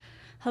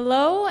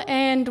Hello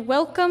and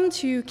welcome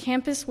to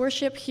campus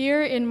worship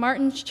here in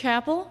Martin's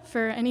Chapel.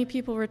 For any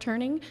people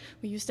returning,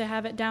 we used to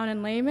have it down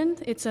in Lehman.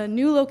 It's a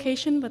new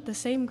location, but the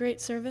same great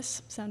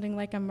service, sounding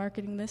like I'm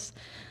marketing this.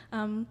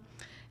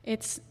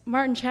 It's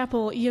Martin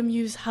Chapel,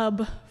 EMU's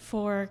hub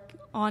for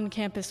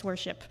on-campus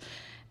worship.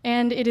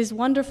 And it is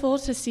wonderful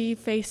to see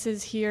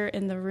faces here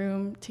in the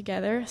room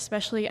together,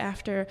 especially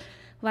after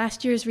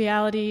last year's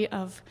reality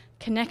of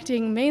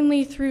connecting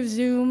mainly through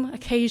Zoom,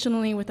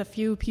 occasionally with a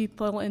few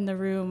people in the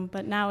room,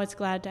 but now it's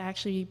glad to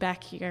actually be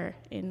back here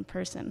in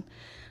person.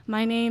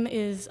 My name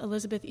is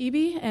Elizabeth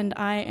Eby, and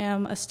I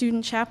am a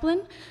student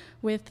chaplain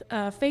with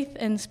Faith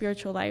and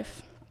Spiritual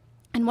Life.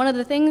 And one of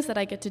the things that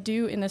I get to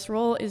do in this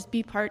role is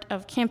be part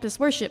of campus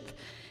worship.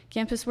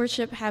 Campus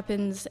worship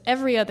happens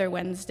every other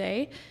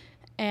Wednesday,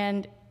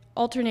 and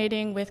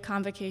alternating with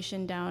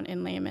convocation down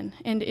in Lehman.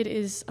 And it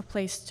is a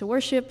place to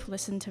worship,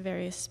 listen to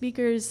various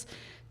speakers,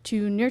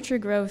 to nurture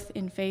growth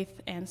in faith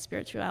and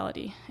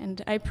spirituality.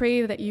 And I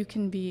pray that you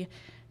can be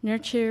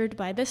nurtured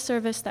by this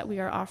service that we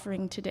are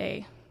offering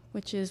today,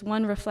 which is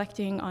one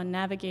reflecting on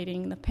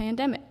navigating the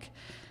pandemic.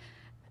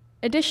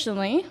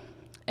 Additionally,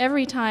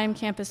 every time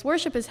campus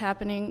worship is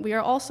happening, we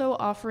are also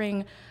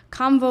offering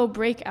Convo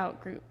breakout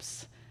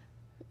groups,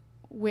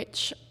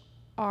 which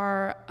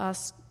are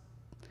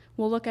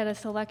we'll look at a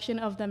selection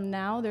of them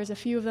now. There's a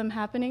few of them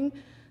happening.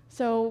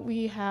 So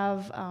we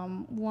have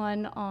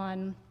one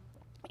on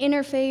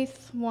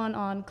interfaith, one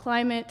on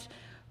climate,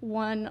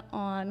 one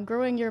on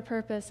growing your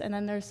purpose, and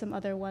then there's some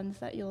other ones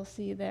that you'll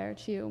see there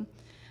too.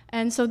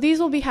 And so these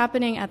will be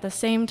happening at the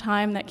same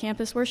time that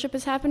campus worship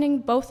is happening.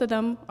 Both of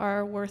them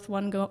are worth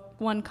one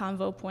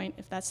convo point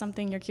if that's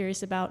something you're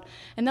curious about.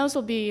 And those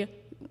will be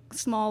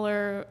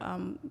smaller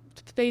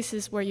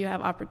spaces where you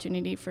have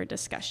opportunity for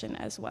discussion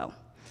as well.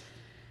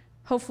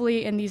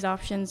 Hopefully in these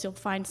options you'll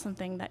find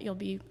something that you'll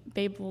be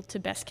able to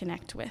best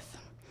connect with.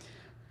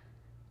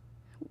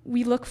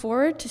 We look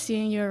forward to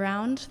seeing you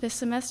around this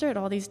semester at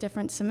all these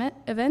different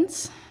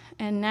events.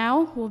 And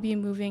now we'll be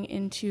moving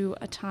into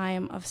a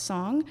time of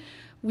song.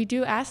 We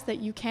do ask that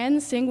you can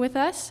sing with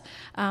us.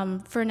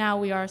 For now,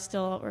 we are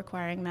still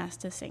requiring Mass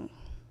to sing.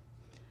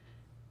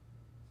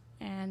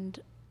 And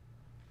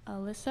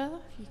Alyssa,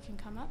 if you can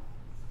come up.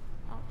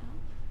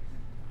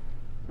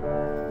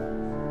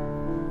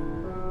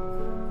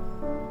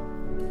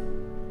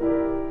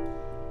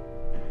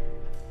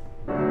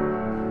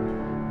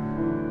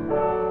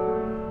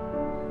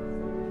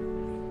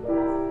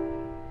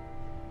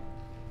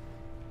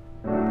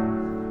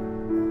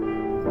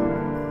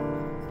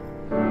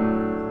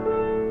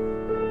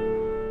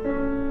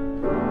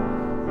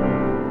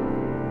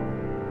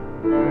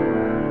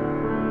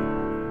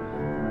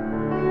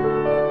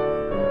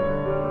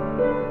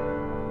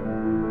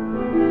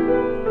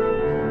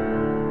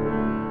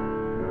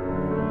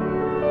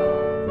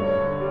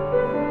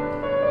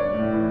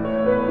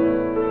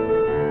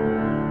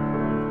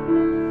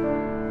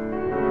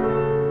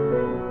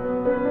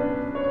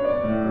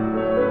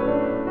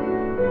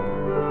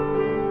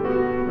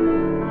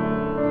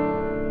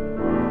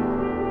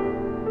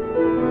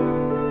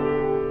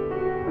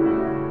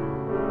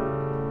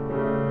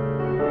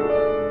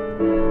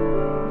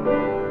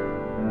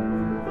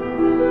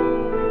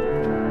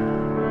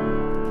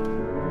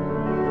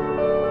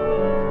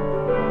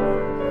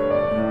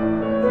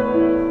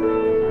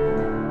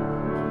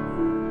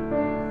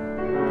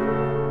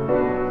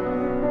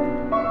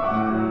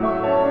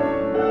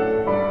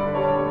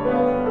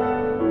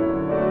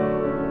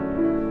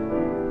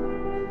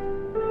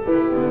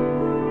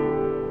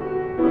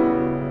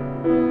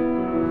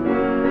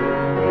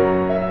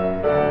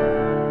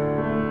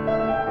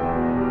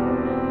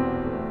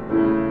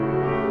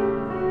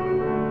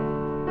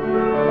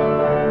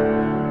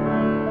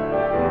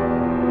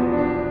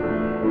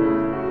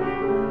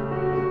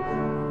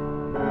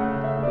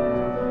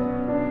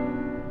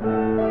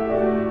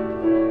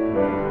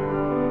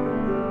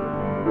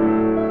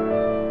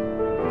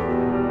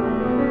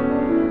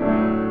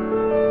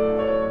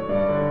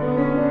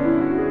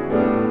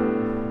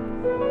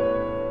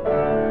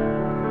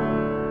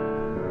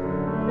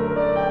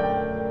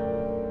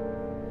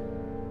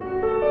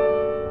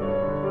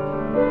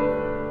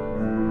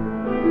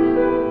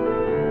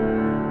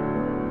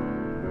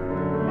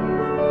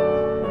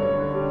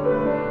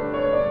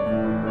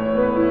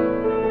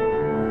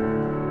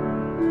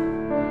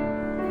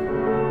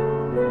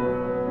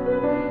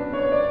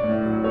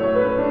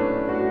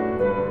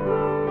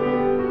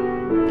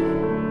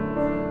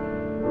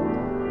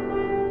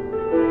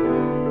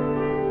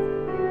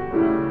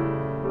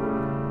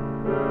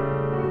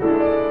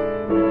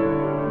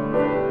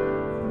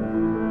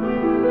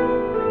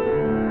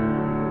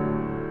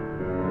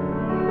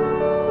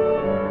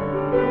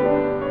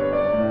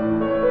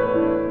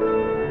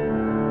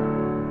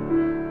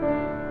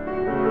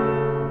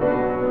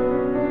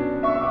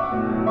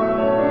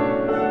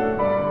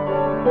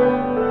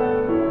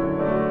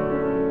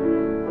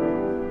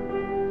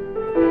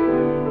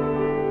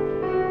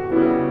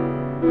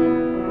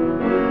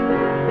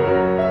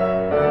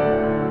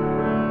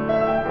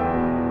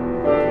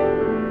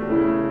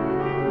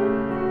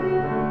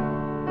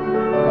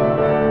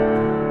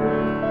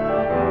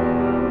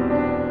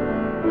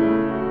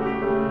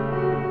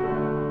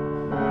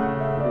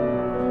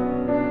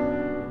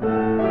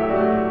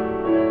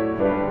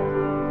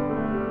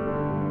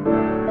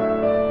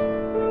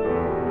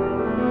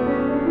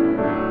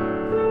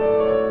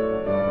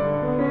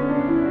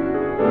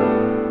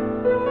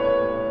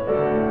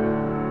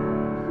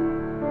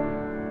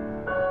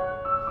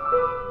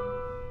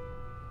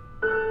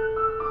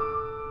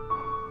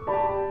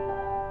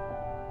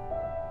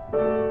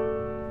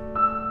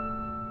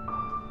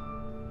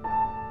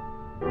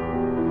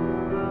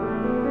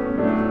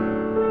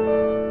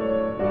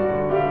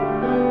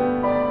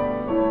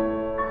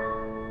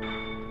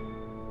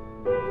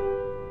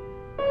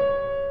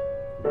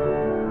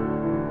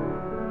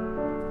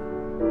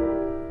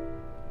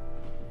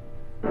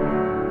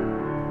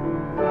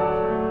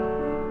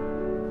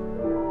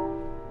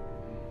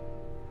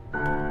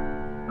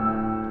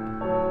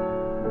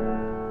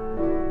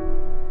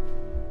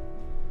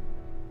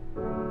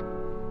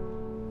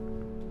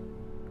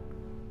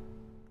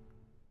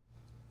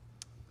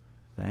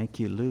 Thank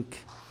you, Luke.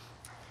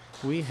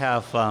 We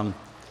have an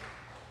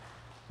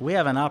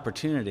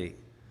opportunity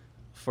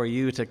for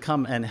you to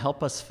come and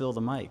help us fill the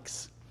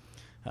mics.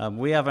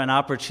 We have an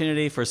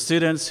opportunity for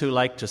students who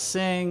like to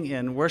sing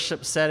in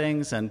worship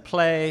settings and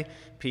play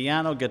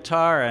piano,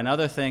 guitar, and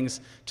other things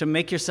to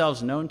make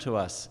yourselves known to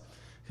us.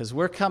 Because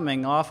we're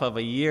coming off of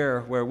a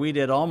year where we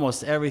did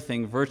almost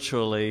everything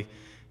virtually,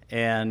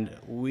 and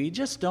we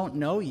just don't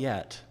know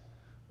yet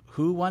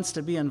who wants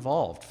to be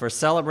involved. For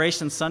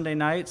celebration Sunday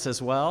nights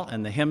as well,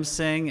 and the hymn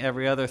sing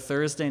every other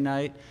Thursday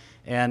night,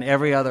 and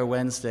every other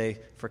Wednesday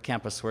for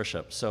campus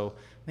worship. So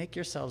make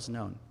yourselves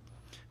known.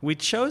 We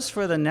chose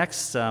for the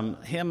next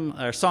hymn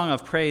or song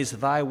of praise,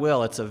 Thy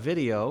Will. It's a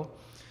video,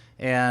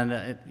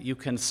 and you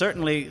can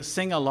certainly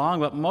sing along,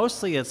 but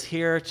mostly it's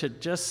here to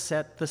just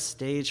set the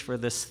stage for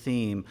this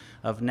theme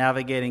of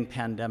navigating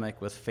pandemic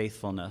with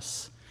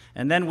faithfulness.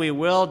 And then we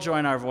will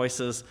join our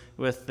voices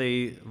with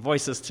the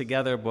Voices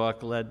Together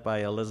book led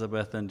by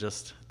Elizabeth in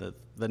just the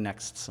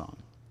next song.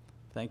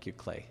 Thank you,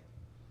 Clay.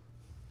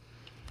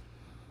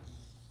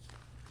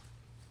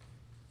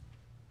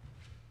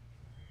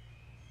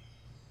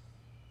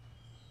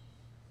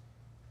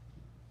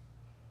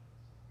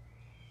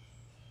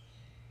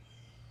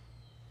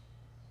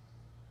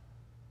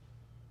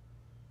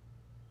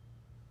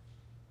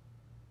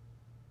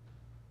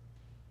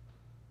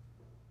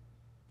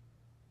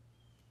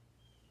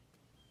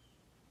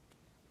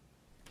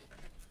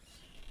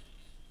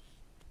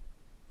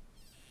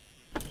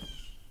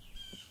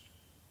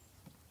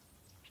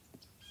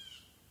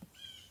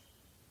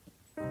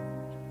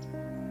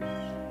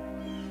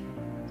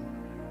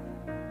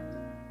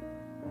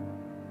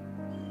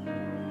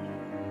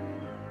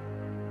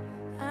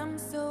 I'm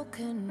so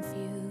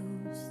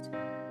confused.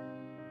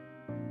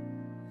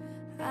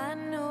 I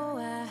know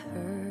I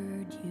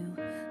heard you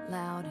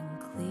loud and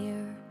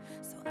clear,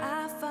 so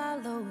I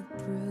followed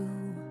through.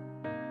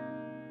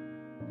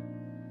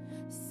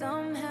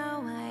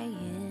 Somehow I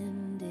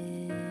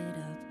ended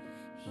up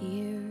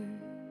here.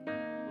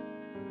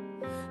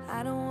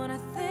 I don't wanna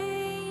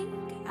think,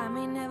 I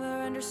may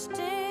never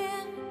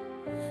understand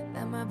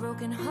that my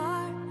broken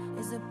heart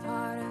is a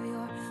part of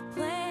your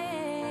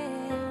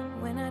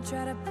plan. When I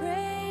try to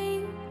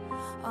pray,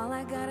 all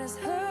I got is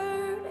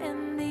hurt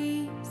and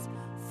these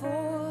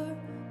 4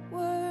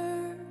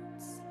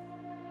 words.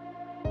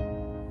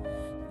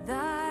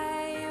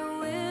 Thy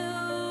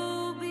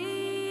will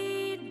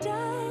be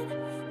done,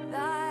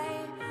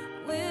 thy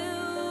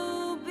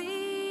will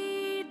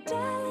be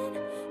done,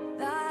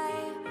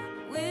 thy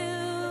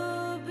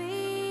will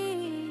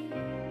be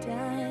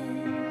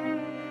done.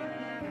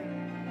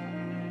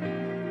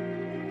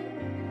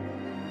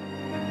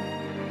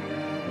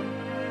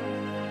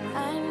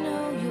 I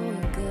know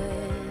you're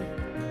good,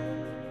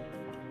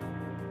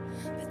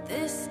 but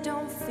this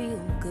don't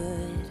feel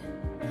good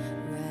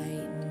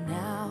right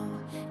now.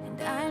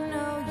 And I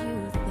know you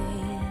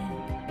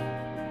think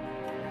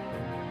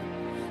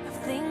of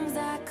things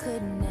I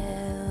could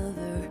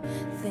never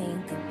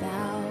think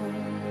about.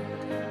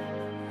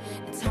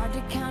 It's hard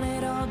to count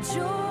it all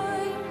joy,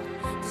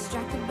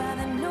 distracted by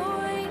the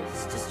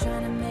noise, just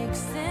trying to make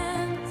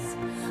sense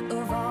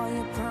of all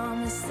your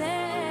promises.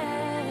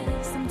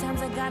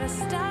 Sometimes I gotta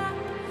stop,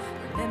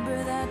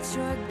 remember that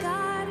you're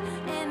God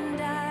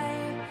and I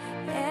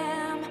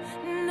am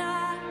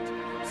not.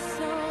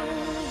 So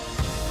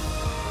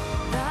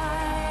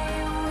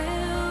thy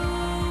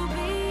will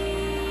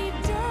be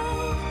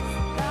done,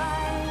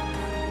 thy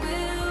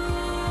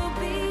will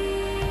be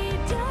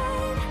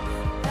done,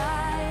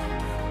 thy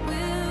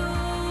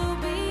will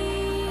be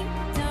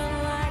done.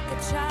 Like a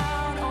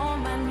child on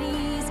my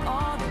knees,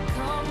 all that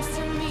comes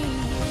to me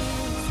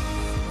is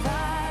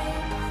thy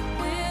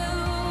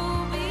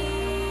will be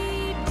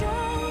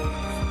done,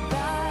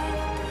 thy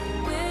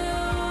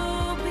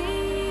will be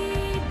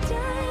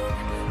done,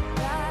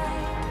 thy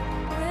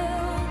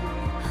will.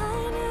 I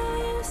know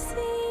you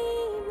see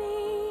me,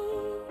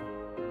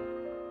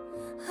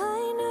 I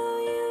know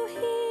you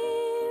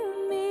hear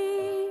me,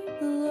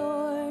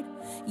 Lord.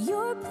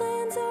 Your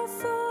plans are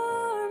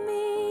for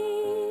me,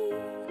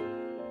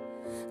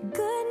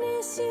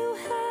 goodness you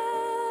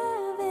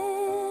have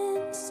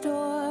in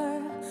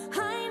store.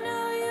 I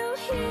know you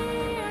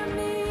hear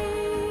me,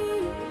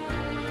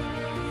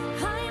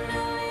 I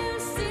know you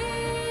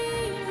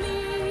see me,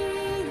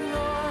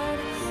 Lord.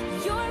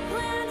 Your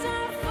plans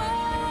are for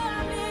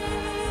me,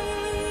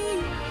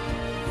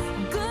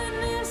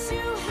 goodness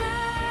you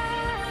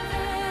have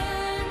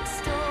in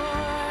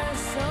store.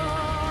 So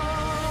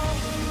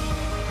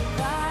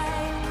thy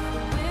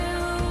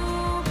will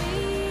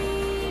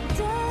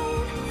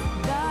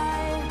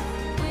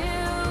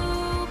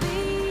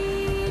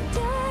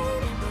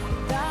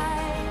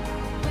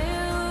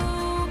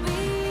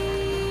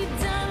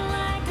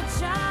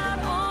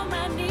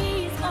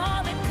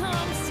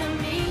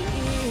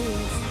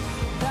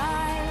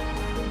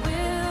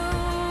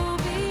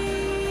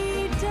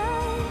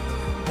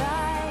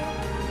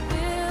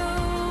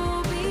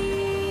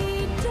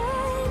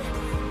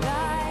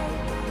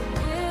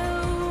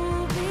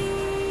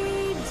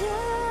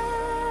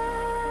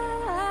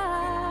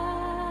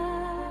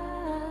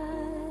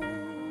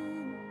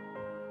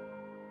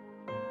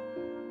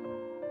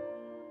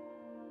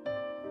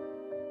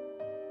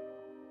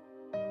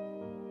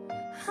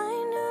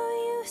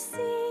you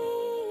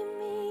see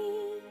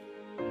me.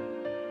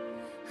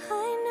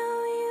 I know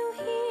you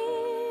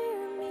hear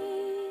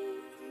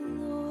me,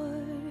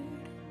 Lord.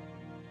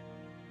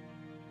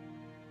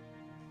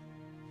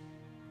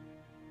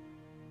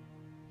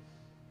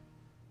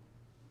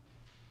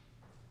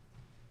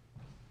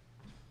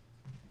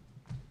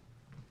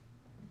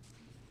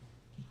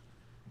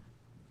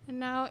 And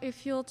now,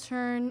 if you'll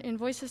turn in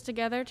voices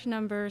together to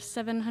number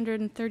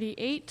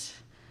 738,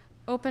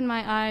 Open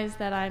My Eyes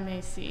That I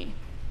May See.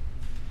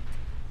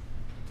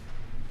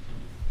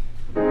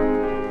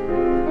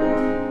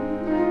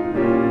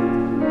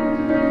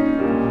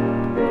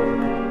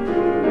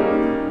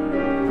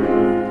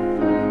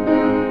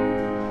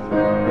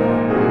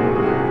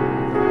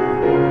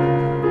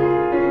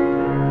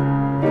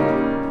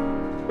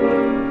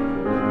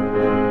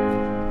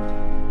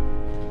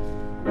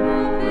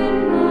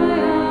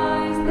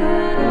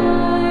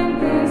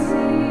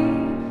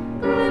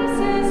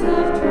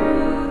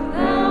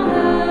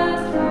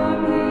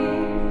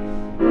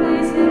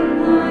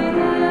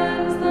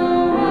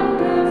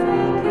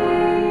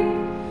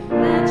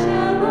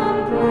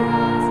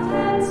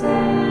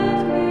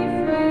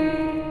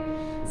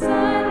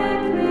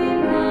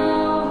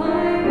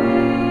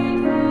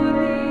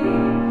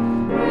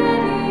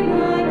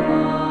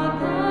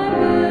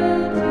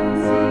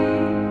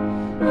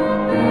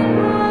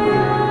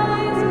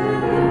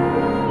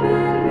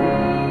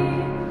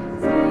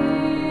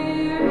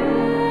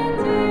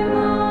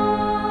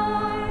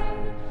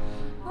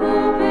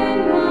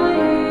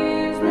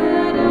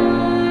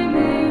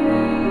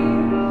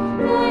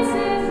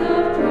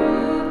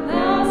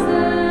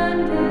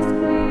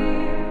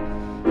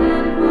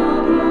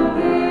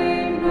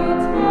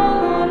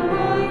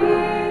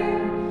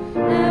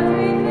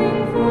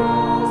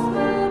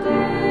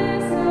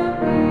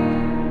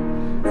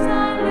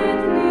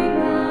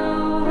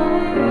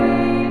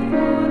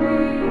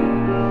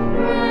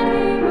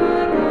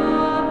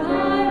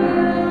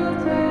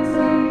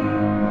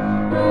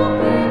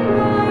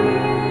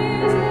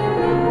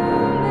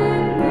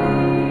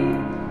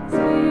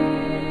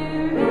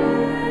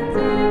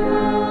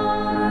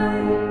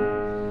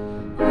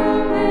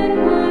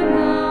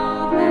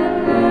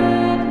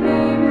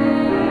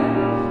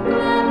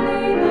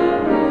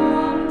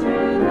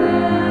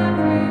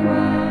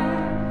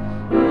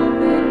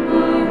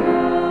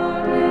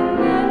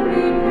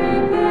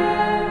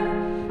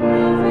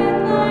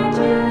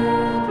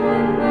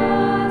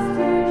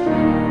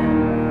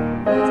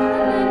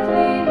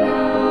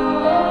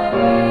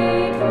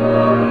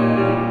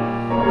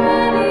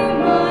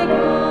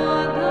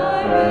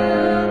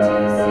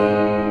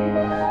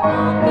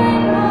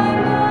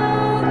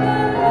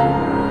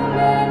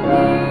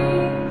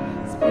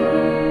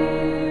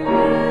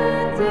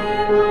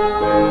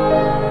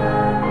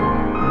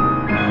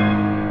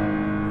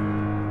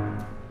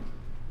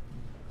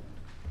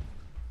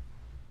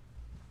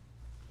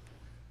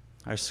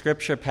 Our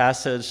scripture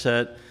passage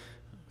that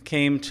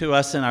came to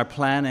us in our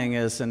planning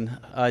is in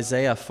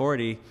Isaiah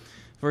 40,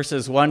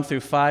 verses 1 through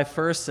 5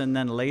 first, and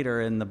then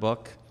later in the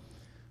book.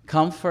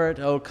 Comfort,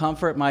 O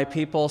comfort my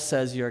people,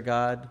 says your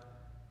God.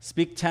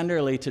 Speak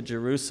tenderly to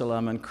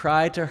Jerusalem and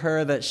cry to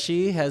her that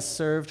she has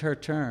served her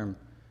term,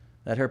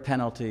 that her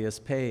penalty is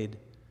paid,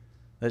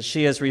 that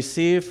she has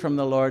received from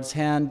the Lord's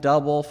hand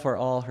double for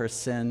all her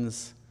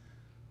sins.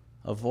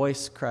 A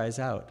voice cries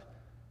out,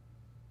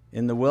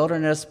 in the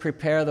wilderness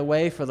prepare the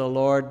way for the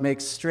Lord, make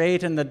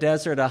straight in the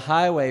desert a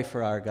highway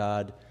for our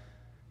God.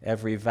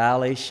 Every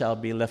valley shall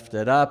be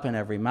lifted up, and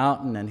every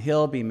mountain and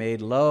hill be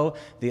made low.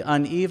 The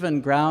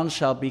uneven ground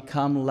shall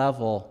become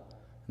level,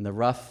 and the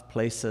rough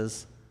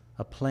places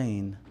a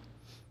plain.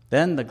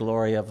 Then the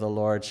glory of the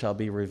Lord shall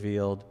be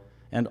revealed,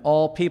 and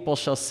all people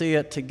shall see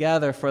it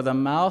together, for the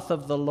mouth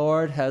of the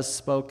Lord has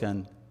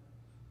spoken.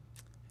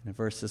 In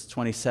verses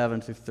 27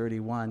 through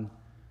 31,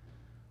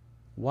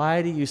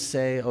 why do you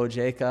say, O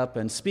Jacob,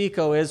 and speak,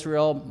 O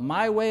Israel,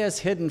 my way is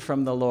hidden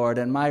from the Lord,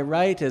 and my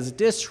right is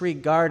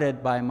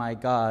disregarded by my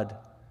God?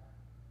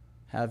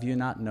 Have you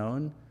not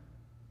known?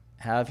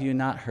 Have you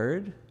not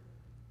heard?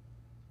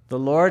 The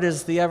Lord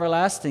is the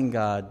everlasting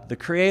God, the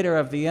creator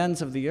of the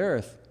ends of the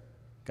earth.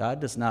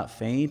 God does not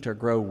faint or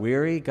grow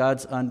weary.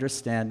 God's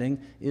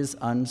understanding is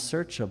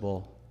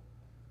unsearchable.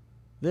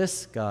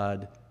 This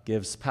God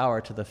gives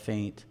power to the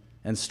faint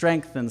and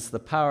strengthens the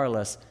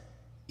powerless.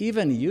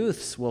 Even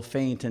youths will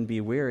faint and be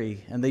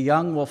weary, and the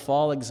young will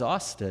fall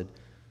exhausted.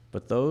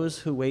 But those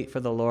who wait for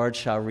the Lord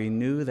shall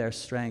renew their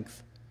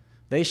strength.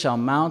 They shall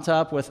mount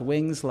up with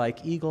wings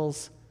like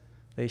eagles.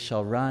 They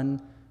shall run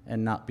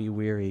and not be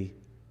weary.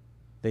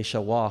 They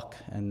shall walk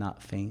and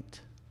not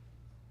faint.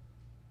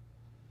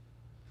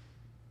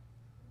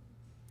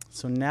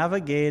 So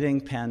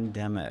navigating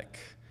pandemic.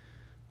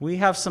 We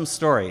have some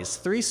stories,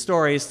 3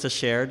 stories to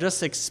share,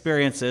 just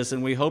experiences,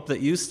 and we hope that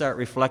you start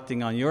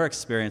reflecting on your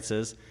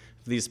experiences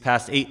these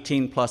past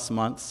 18 plus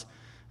months,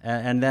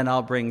 and then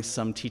I'll bring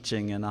some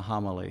teaching and a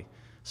homily.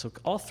 So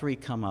all 3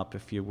 come up,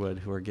 if you would,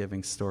 who are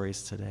giving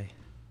stories today.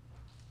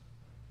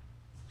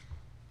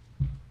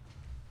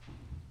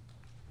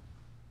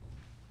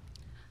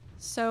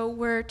 So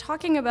we're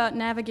talking about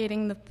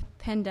navigating the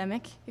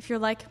pandemic. If you're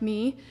like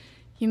me,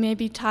 you may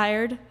be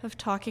tired of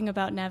talking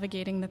about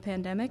navigating the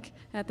pandemic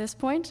at this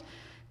point.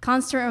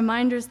 Constant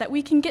reminders that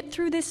we can get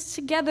through this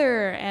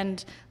together,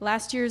 and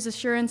last year's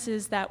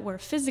assurances that we're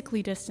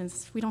physically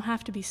distanced. We don't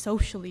have to be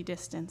socially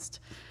distanced.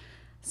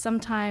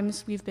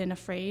 Sometimes we've been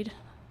afraid,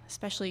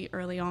 especially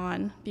early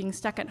on, being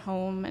stuck at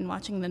home and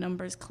watching the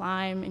numbers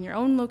climb in your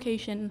own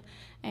location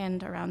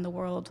and around the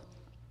world,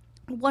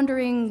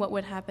 wondering what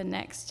would happen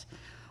next.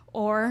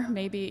 Or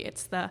maybe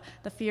it's the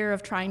fear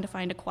of trying to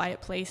find a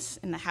quiet place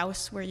in the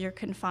house where you're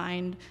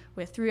confined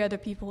with 3 other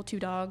people, 2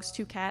 dogs,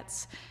 2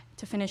 cats,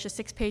 to finish a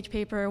 6-page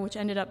paper, which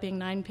ended up being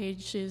 9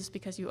 pages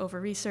because you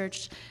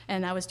over-researched,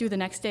 and that was due the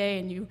next day,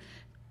 and you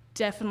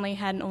definitely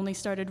hadn't only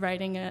started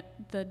writing it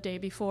the day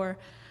before.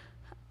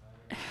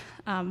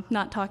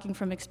 Not talking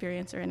from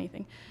experience or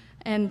anything.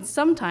 And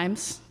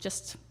sometimes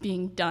just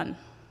being done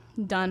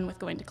with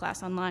going to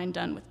class online,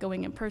 done with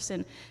going in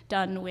person,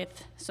 done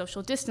with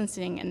social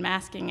distancing and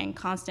masking and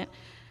constant,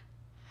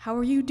 how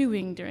are you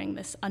doing during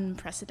this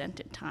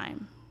unprecedented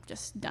time?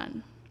 Just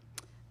done.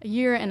 A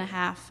year and a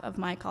half of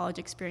my college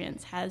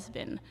experience has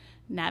been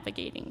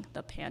navigating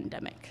the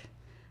pandemic.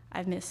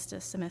 I've missed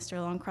a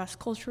semester-long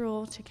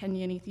cross-cultural to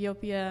Kenya and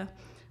Ethiopia,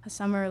 a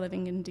summer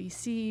living in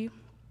DC,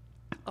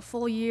 a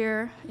full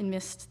year in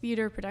missed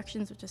theater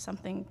productions, which is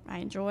something I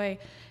enjoy,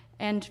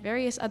 and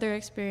various other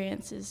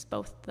experiences,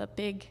 both the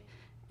big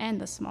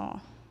and the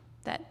small,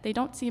 that they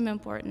don't seem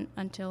important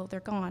until they're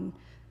gone.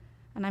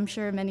 And I'm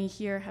sure many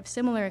here have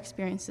similar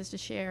experiences to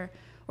share,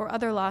 or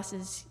other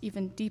losses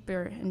even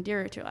deeper and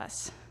dearer to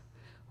us.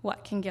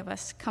 What can give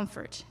us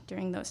comfort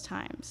during those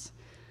times?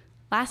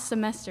 Last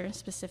semester,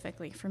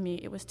 specifically for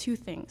me, it was 2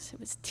 things. It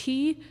was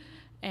tea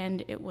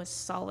and it was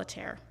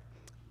solitaire,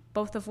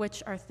 both of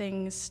which are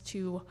things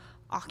to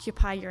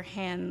occupy your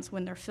hands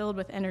when they're filled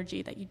with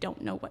energy that you don't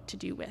know what to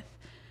do with.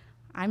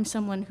 I'm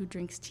someone who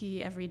drinks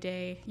tea every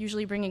day,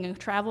 usually bringing a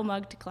travel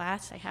mug to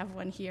class. I have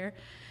one here.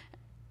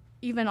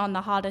 Even on the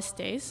hottest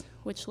days,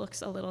 which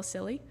looks a little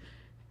silly.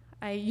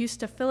 I used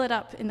to fill it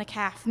up in the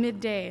caf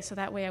midday, so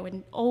that way I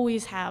would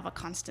always have a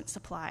constant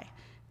supply.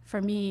 For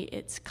me,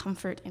 it's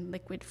comfort in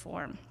liquid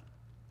form.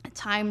 A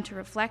time to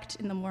reflect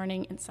in the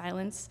morning in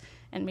silence,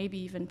 and maybe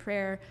even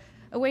prayer.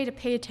 A way to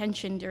pay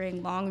attention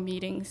during long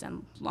meetings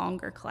and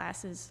longer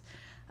classes.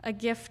 A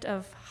gift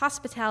of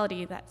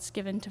hospitality that's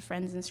given to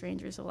friends and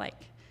strangers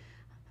alike.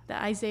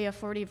 The Isaiah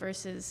 40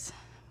 verses,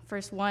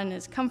 verse 1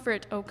 is,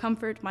 "Comfort, O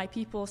comfort my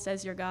people,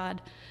 says your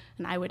God,"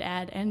 and I would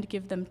add, "and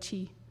give them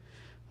tea,"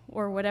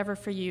 or whatever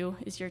for you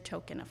is your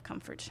token of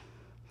comfort.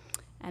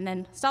 And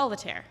then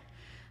solitaire.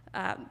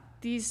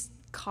 These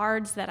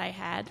cards that I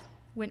had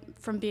went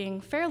from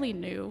being fairly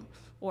new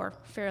or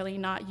fairly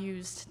not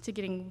used to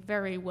getting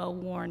very well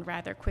worn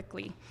rather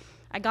quickly.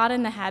 I got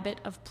in the habit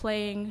of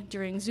playing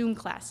during Zoom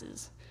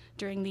classes,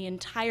 during the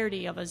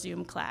entirety of a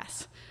Zoom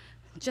class,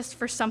 just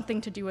for something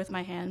to do with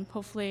my hand.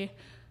 Hopefully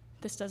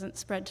this doesn't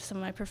spread to some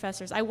of my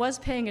professors. I was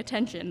paying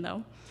attention,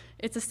 though.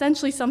 It's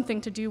essentially something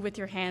to do with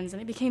your hands,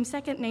 and it became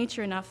second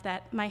nature enough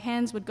that my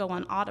hands would go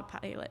on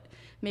autopilot,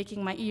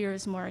 making my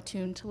ears more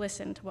attuned to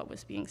listen to what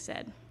was being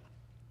said.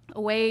 A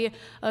way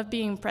of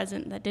being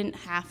present that didn't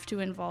have to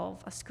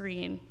involve a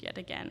screen yet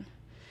again.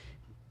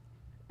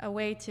 A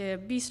way to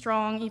be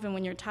strong even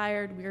when you're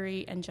tired,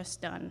 weary, and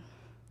just done.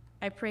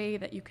 I pray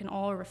that you can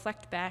all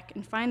reflect back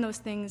and find those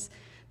things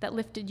that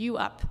lifted you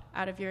up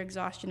out of your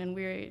exhaustion and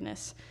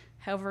weariness,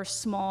 however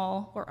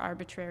small or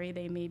arbitrary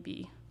they may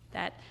be.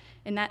 That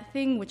in that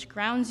thing which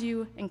grounds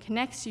you and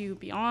connects you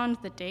beyond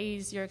the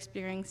days you're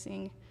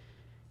experiencing,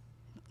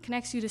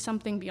 connects you to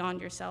something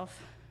beyond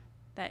yourself,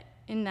 that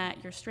in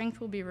that your strength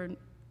will be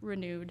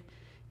renewed,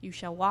 you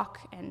shall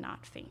walk and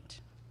not faint.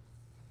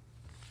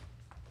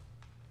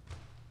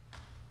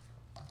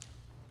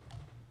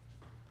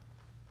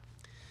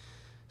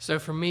 So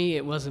for me,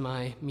 it wasn't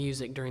my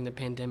music during the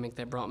pandemic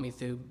that brought me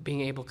through, being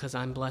able, because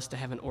I'm blessed to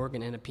have an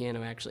organ and a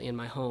piano actually in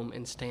my home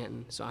in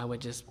Stanton, so I would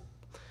just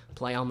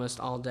play almost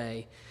all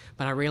day.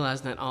 But I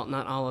realized that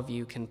not all of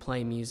you can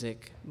play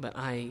music, but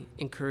I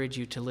encourage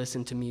you to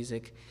listen to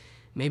music.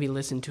 Maybe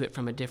listen to it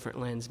from a different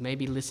lens.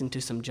 Maybe listen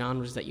to some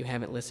genres that you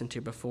haven't listened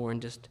to before,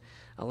 and just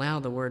allow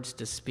the words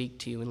to speak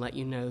to you and let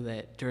you know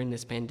that during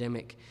this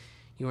pandemic,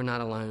 you are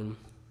not alone.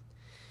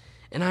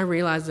 And I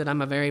realized that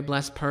I'm a very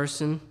blessed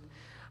person.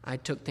 I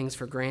took things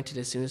for granted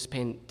as soon as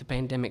the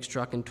pandemic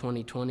struck in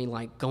 2020,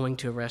 like going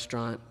to a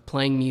restaurant,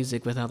 playing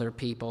music with other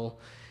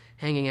people,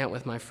 hanging out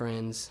with my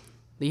friends.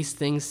 These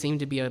things seemed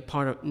to be a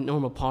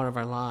normal part of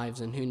our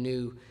lives, and who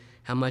knew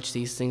how much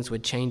these things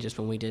would change us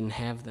when we didn't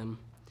have them.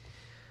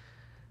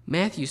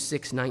 Matthew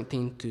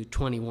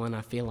 6:19-21,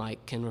 I feel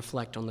like, can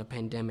reflect on the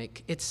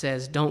pandemic. It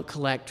says, "Don't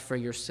collect for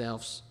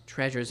yourselves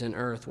treasures in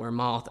earth where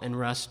moth and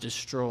rust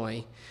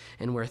destroy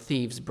and where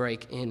thieves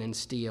break in and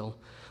steal,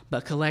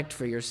 but collect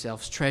for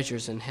yourselves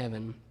treasures in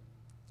heaven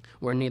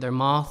where neither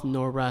moth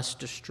nor rust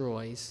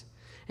destroys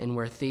and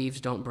where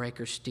thieves don't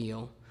break or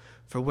steal.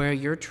 For where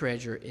your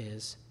treasure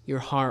is, your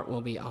heart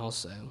will be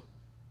also."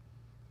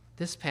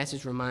 This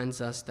passage reminds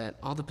us that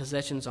all the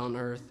possessions on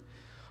earth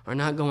are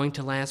not going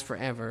to last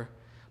forever,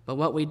 but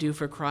what we do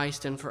for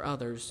Christ and for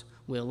others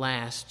will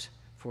last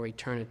for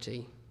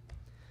eternity.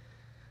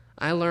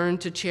 I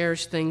learned to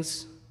cherish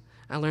that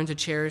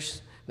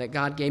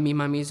God gave me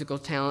my musical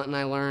talent, and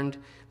I learned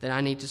that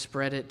I need to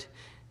spread it,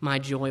 my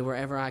joy,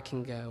 wherever I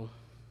can go.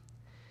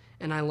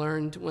 And I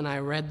learned when I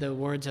read the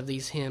words of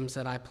these hymns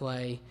that I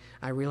play,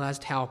 I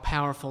realized how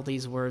powerful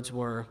these words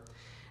were,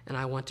 and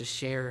I want to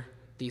share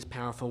these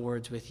powerful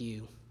words with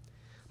you.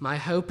 My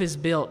hope is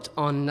built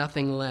on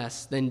nothing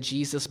less than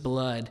Jesus'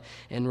 blood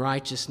and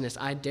righteousness.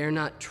 I dare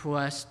not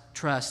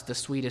trust the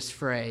sweetest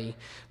fray,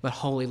 but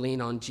wholly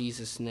lean on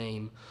Jesus'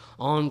 name.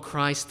 On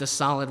Christ, the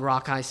solid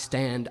rock, I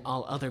stand.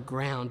 All other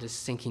ground is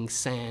sinking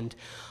sand.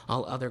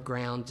 All other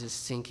ground is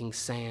sinking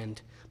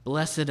sand.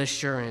 Blessed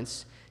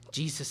assurance,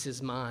 Jesus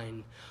is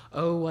mine.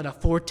 Oh, what a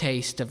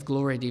foretaste of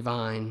glory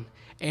divine.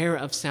 Heir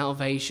of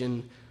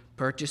salvation,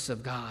 purchase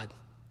of God.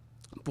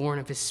 Born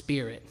of his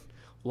Spirit,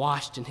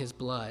 washed in his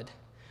blood.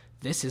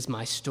 This is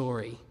my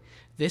story,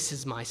 this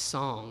is my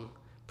song,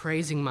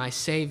 praising my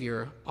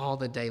Savior all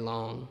the day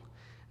long.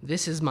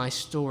 This is my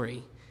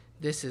story,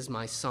 this is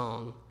my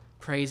song,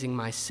 praising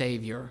my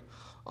Savior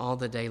all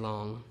the day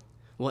long.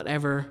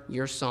 Whatever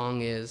your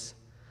song is,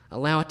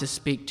 allow it to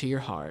speak to your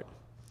heart,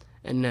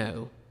 and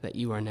know that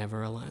you are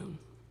never alone.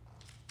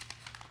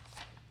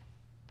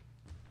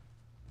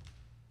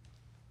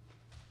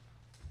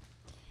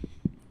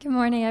 Good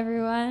morning,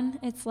 everyone.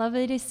 It's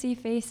lovely to see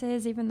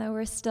faces, even though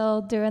we're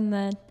still doing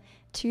the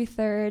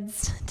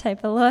 2/3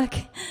 type of look.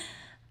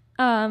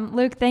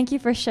 Luke, thank you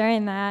for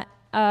sharing that.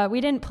 We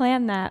didn't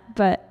plan that,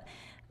 but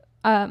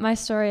my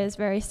story is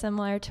very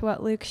similar to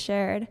what Luke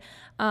shared.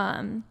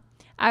 I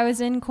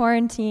was in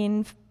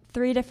quarantine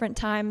 3 different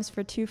times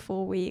for 2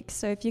 full weeks,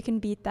 so if you can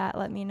beat that,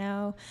 let me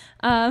know.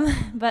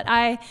 But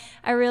I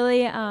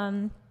really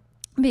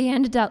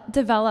began to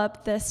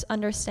develop this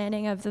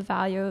understanding of the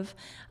value of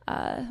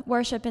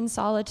worship in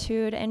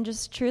solitude and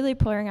just truly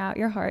pouring out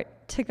your heart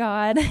to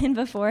God and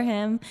before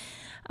him.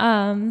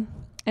 And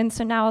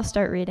so now I'll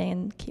start reading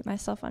and keep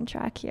myself on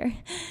track here.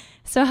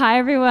 So hi,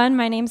 everyone.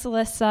 My name's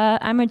Alyssa.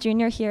 I'm a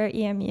junior here at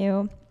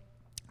EMU.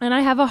 And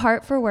I have a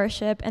heart for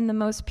worship and the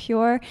most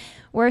pure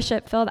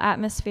worship-filled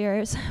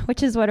atmospheres,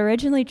 which is what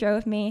originally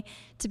drove me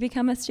to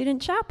become a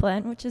student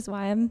chaplain, which is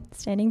why I'm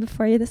standing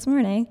before you this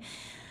morning.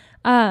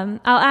 I'll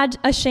add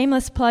a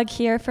shameless plug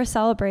here for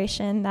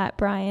Celebration that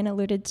Brian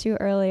alluded to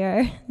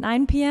earlier,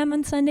 9 p.m.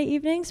 on Sunday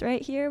evenings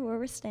right here where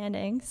we're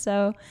standing.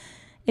 So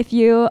if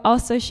you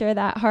also share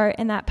that heart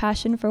and that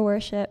passion for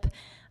worship,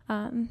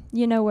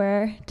 you know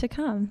where to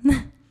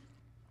come.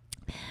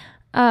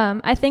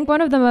 I think one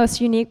of the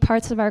most unique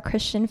parts of our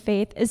Christian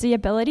faith is the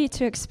ability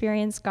to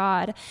experience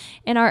God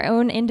in our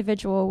own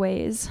individual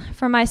ways.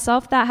 For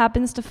myself, that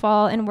happens to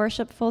fall in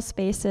worshipful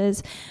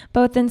spaces,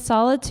 both in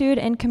solitude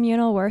and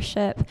communal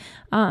worship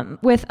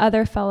with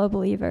other fellow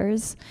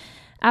believers.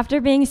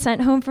 After being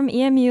sent home from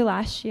EMU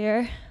last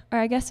year, or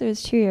I guess it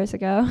was 2 years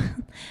ago,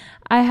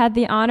 I had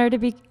the honor to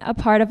be a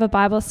part of a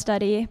Bible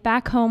study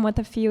back home with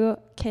a few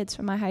kids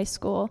from my high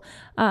school.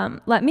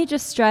 Let me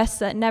just stress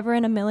that never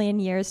in a million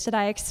years did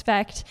I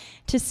expect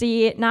to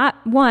see not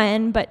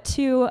 1, but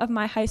 2 of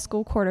my high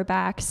school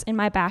quarterbacks in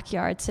my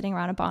backyard sitting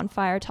around a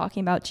bonfire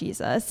talking about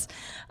Jesus.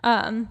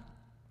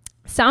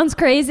 Sounds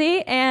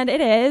crazy, and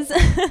it is,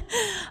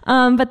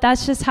 but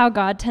that's just how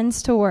God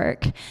tends to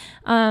work.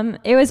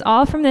 It was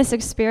all from this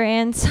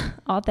experience,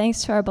 all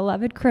thanks to our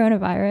beloved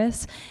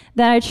coronavirus,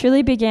 that I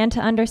truly began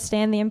to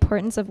understand the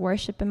importance of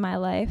worship in my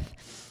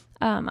life.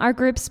 Our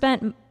group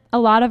spent a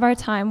lot of our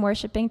time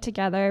worshiping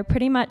together,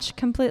 pretty much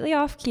completely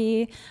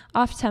off-key,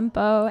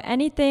 off-tempo,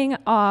 anything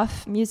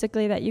off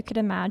musically that you could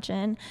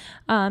imagine.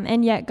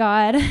 And yet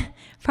God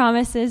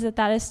promises that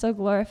that is still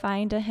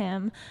glorifying to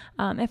him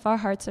if our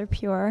hearts are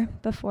pure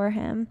before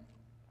him.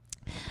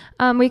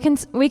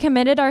 We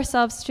committed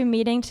ourselves to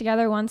meeting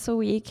together once a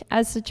week,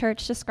 as the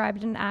church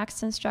described in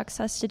Acts instructs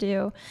us to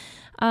do.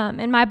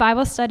 And my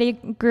Bible study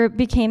group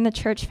became the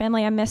church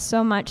family I missed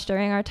so much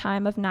during our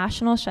time of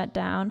national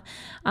shutdown.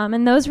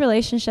 And those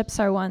relationships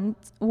are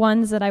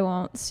ones that I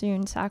won't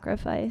soon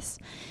sacrifice.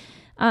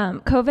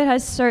 COVID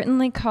has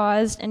certainly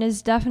caused and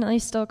is definitely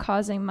still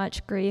causing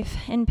much grief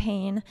and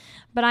pain,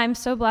 but I'm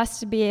so blessed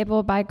to be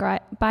able, by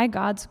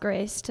God's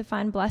grace, to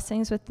find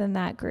blessings within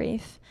that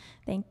grief.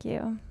 Thank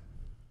you.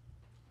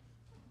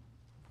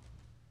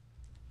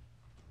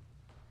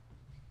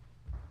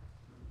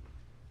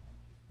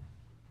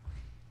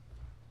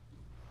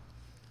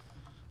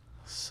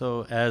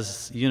 So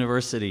as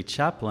university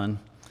chaplain,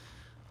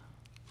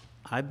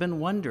 I've been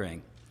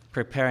wondering,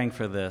 preparing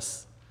for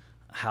this,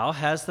 how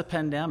has the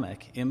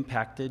pandemic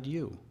impacted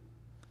you?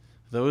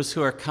 Those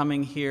who are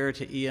coming here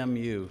to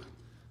EMU,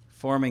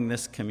 forming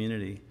this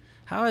community,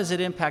 how has it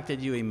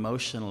impacted you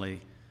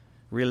emotionally,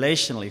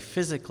 relationally,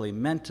 physically,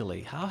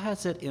 mentally? How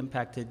has it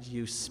impacted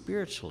you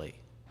spiritually?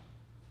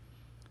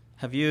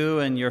 Have you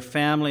and your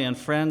family and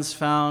friends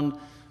found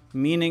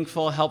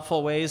meaningful,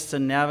 helpful ways to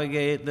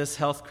navigate this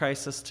health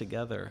crisis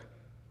together?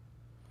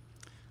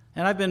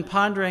 And I've been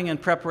pondering in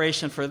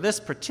preparation for this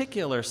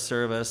particular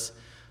service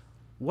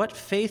what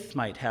faith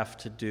might have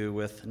to do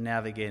with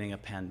navigating a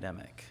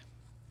pandemic.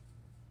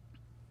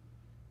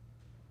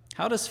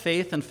 How does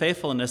faith and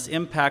faithfulness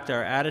impact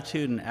our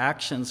attitude and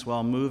actions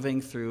while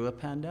moving through a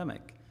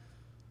pandemic?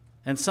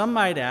 And some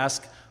might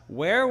ask,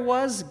 where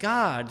was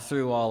God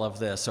through all of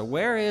this? Or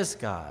where is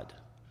God?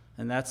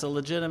 And that's a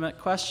legitimate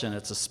question.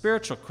 It's a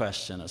spiritual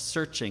question, a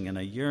searching and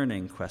a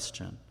yearning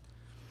question.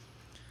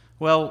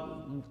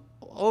 Well,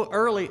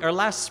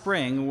 last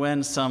spring,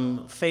 when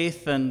some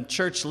faith and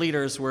church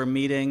leaders were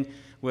meeting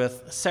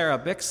with Sarah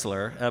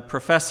Bixler, a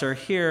professor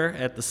here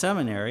at the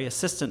seminary,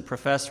 assistant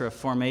professor of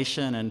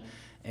formation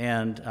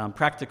and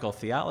practical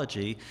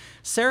theology,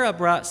 Sarah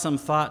brought some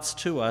thoughts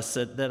to us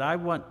that I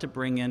want to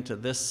bring into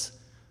this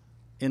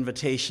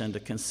invitation to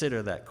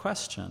consider that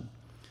question.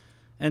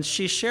 And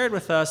she shared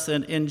with us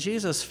that in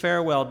Jesus'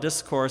 farewell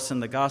discourse in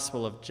the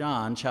Gospel of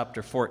John,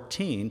 chapter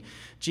 14,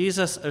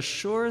 Jesus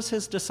assures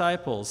his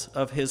disciples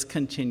of his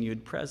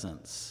continued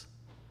presence.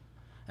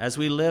 As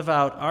we live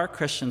out our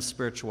Christian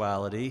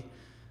spirituality,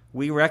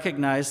 we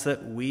recognize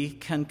that we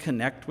can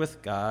connect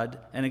with God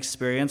and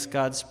experience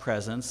God's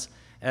presence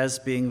as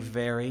being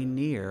very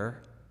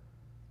near,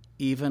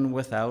 even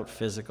without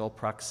physical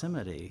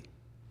proximity.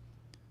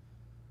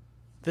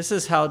 This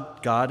is how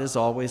God is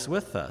always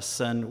with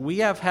us, and we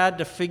have had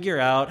to figure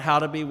out how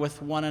to be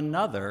with one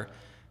another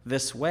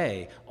this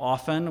way,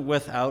 often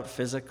without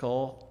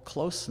physical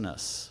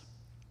closeness.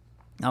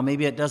 Now,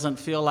 maybe it doesn't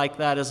feel like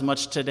that as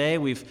much today.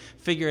 We've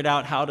figured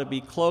out how to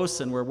be close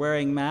and we're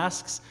wearing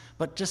masks,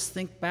 but just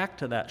think back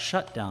to that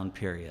shutdown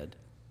period.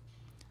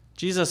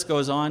 Jesus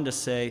goes on to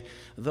say,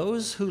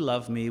 "Those who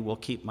love me will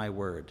keep my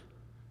word,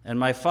 and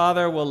my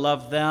Father will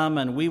love them,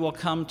 and we will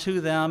come to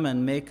them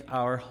and make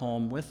our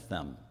home with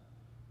them."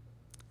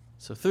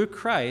 So through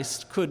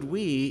Christ, could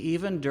we,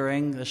 even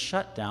during the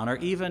shutdown, or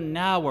even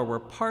now where we're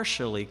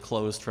partially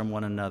closed from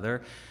one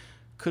another,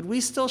 could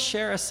we still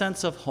share a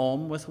sense of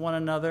home with one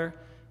another,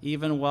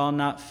 even while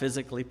not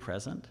physically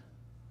present?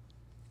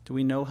 Do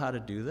we know how to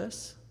do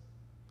this?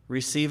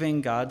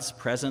 Receiving God's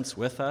presence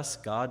with us,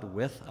 God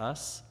with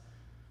us,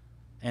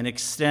 and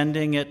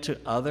extending it to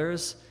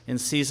others in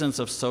seasons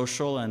of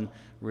social and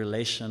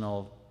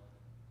relational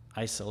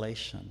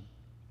isolation.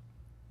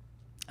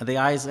 The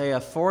Isaiah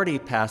 40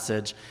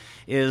 passage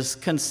is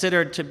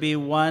considered to be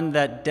one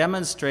that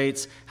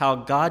demonstrates how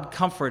God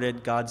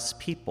comforted God's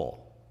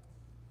people,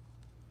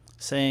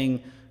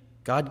 saying,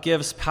 God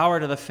gives power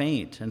to the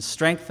faint and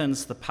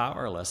strengthens the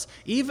powerless.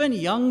 Even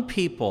young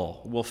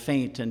people will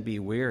faint and be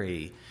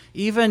weary.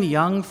 Even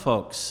young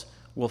folks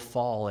will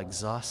fall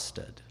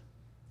exhausted.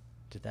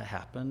 Did that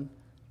happen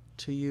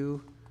to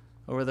you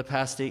over the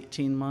past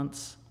 18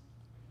 months?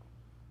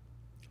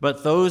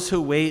 But those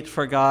who wait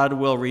for God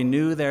will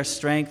renew their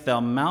strength.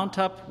 They'll mount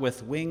up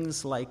with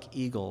wings like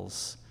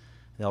eagles.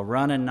 They'll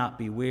run and not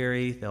be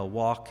weary. They'll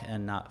walk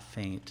and not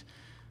faint.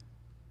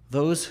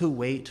 Those who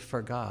wait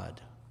for God.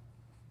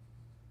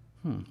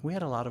 We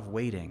had a lot of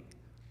waiting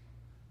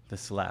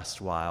this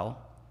last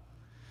while.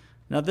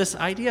 Now, this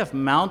idea of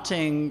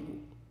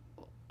mounting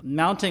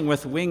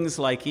with wings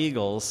like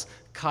eagles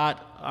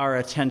caught our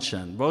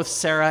attention, both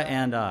Sarah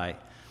and I.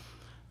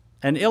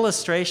 An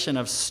illustration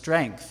of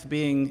strength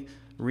being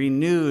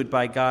renewed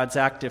by God's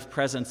active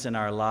presence in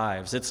our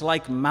lives. It's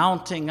like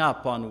mounting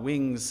up on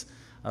wings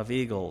of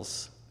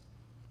eagles.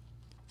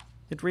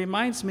 It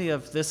reminds me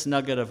of this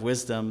nugget of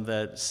wisdom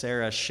that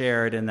Sarah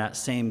shared in that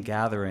same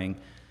gathering.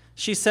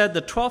 She said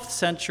the 12th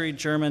century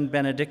German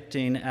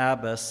Benedictine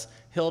abbess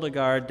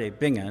Hildegard de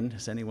Bingen.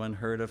 Has anyone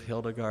heard of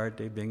Hildegard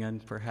de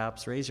Bingen,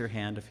 perhaps? Raise your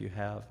hand if you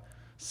have.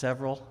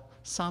 Several?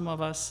 Some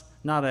of us?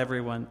 Not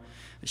everyone.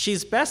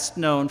 She's best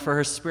known for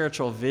her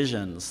spiritual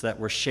visions that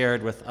were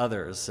shared with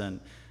others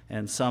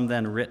and some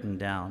then written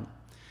down.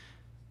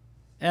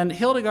 And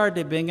Hildegard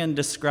de Bingen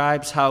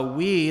describes how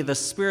we, the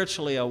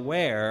spiritually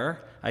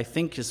aware, I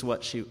think is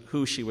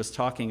who she was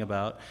talking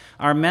about,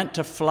 are meant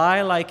to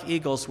fly like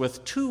eagles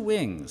with two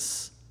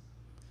wings,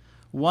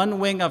 one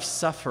wing of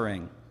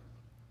suffering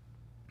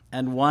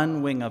and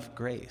one wing of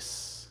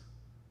grace.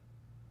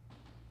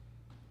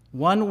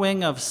 One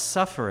wing of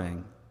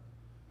suffering,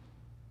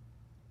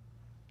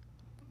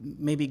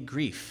 maybe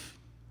grief,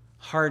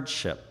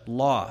 hardship,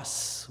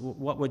 loss,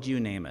 what would you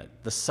name it?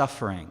 The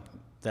suffering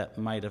that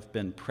might have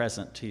been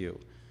present to you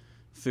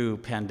through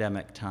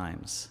pandemic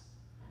times.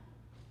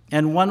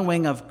 And one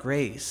wing of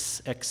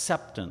grace,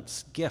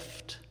 acceptance,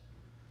 gift,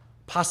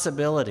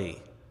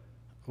 possibility,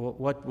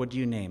 what would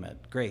you name it?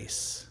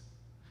 Grace.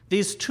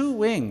 These two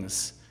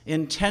wings,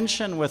 in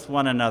tension with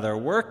one another,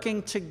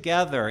 working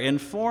together,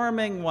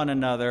 informing one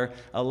another,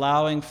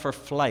 allowing for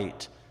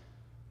flight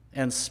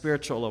and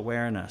spiritual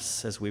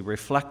awareness as we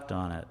reflect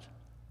on it.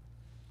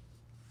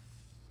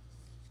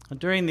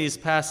 During these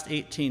past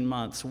 18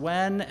 months,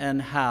 when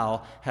and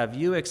how have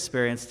you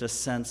experienced a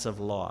sense of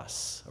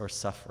loss or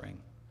suffering?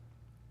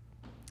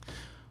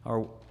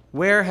 Or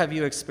where have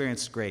you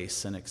experienced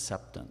grace and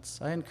acceptance?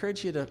 I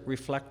encourage you to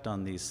reflect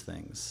on these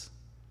things.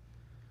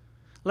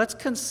 Let's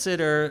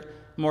consider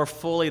more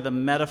fully the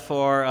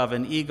metaphor of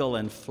an eagle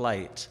in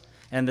flight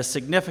and the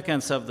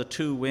significance of the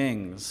two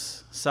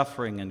wings,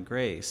 suffering and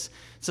grace.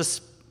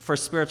 It's for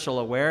spiritual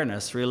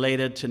awareness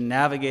related to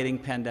navigating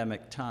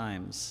pandemic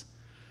times.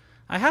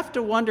 I have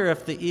to wonder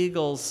if the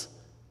eagle's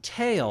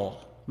tail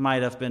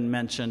might have been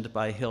mentioned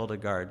by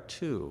Hildegard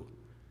too.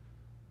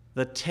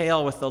 The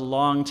tail with the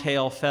long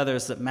tail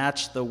feathers that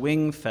match the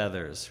wing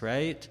feathers,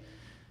 right?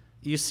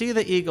 You see,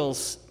 the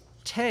eagle's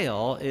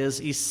tail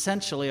is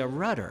essentially a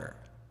rudder,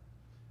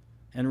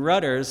 and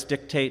rudders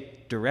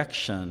dictate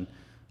direction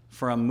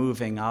for a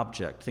moving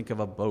object. Think of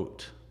a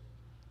boat.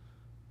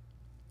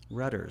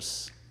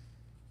 Rudders.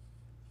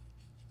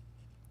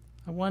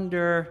 I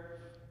wonder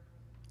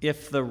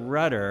if the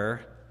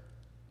rudder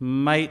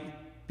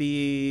might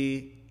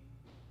be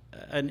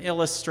an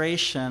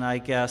illustration, I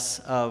guess,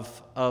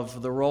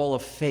 of the role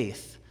of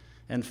faith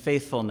and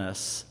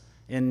faithfulness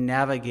in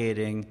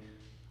navigating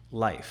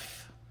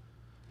life.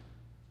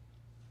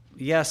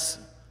 Yes,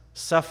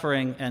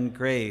 suffering and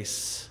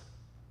grace,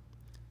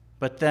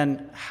 but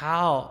then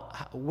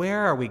where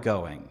are we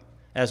going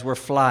as we're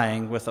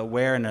flying with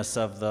awareness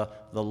of the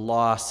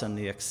loss and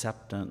the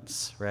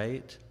acceptance,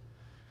 right?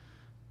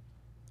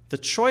 The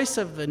choice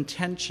of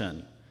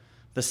intention,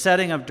 the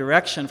setting of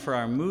direction for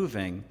our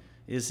moving,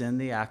 is in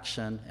the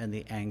action and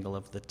the angle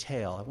of the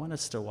tail. I want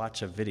us to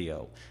watch a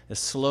video, a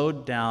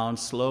slowed down,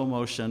 slow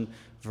motion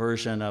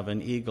version of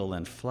an eagle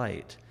in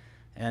flight.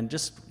 And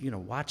just,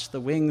 watch the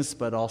wings,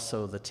 but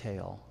also the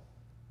tail.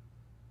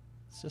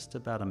 It's just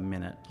about a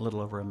minute, a little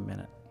over a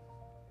minute.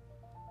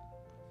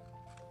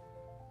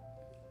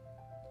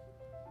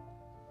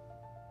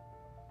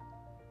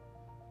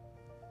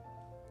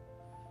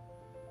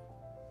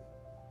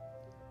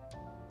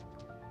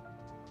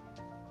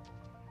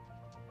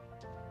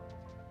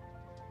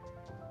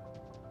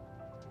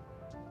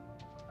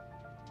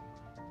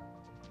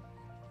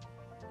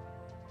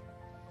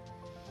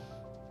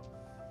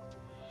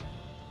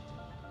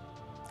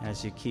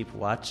 As you keep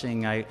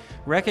watching, I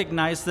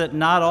recognize that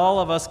not all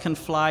of us can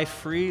fly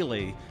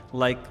freely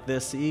like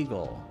this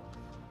eagle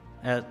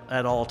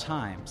at all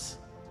times.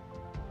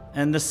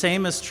 And the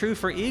same is true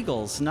for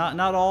eagles. Not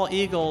all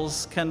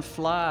eagles can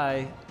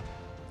fly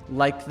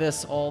like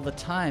this all the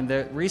time.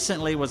 There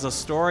recently was a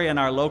story in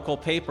our local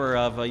paper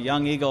of a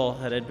young eagle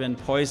that had been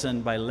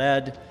poisoned by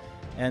lead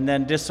and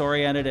then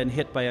disoriented and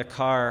hit by a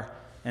car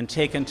and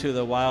taken to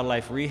the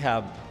wildlife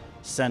rehab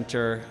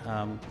center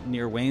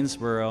near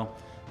Waynesboro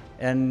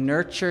and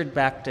nurtured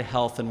back to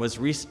health and was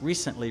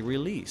recently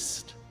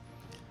released.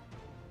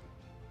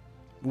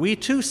 We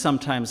too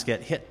sometimes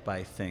get hit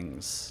by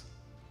things,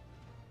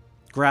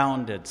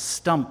 grounded,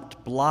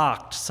 stumped,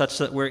 blocked, such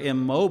that we're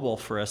immobile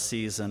for a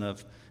season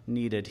of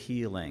needed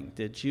healing.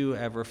 Did you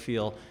ever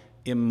feel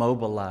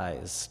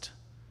immobilized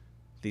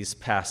these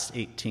past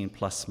 18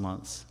 plus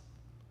months?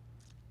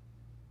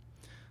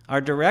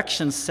 Our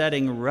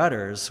direction-setting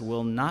rudders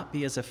will not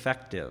be as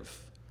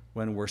effective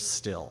when we're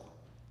still.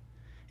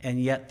 And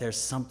yet there's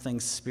something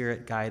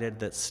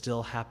spirit-guided that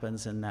still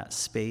happens in that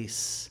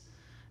space.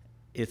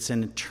 It's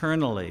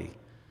internally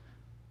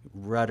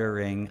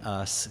ruddering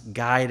us,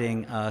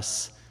 guiding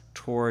us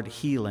toward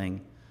healing,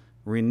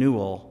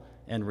 renewal,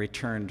 and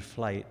returned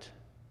flight.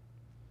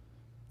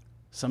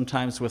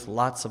 Sometimes with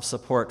lots of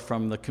support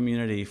from the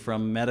community,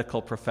 from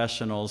medical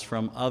professionals,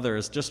 from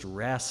others, just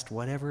rest,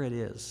 whatever it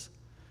is.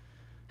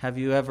 Have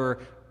you ever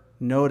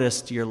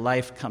noticed your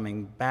life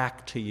coming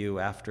back to you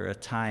after a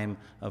time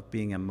of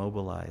being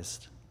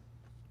immobilized?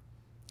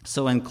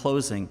 So in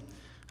closing,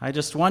 I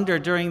just wonder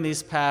during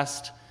these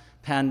past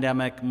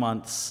pandemic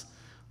months,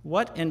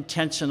 what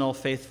intentional,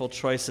 faithful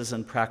choices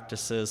and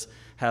practices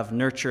have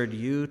nurtured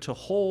you to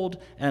hold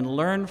and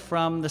learn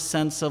from the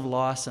sense of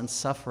loss and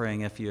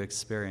suffering if you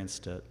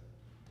experienced it?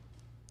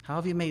 How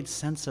have you made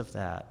sense of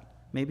that?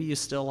 Maybe you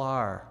still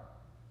are.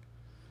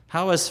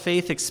 How has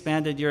faith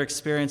expanded your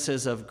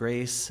experiences of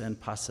grace and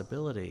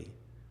possibility,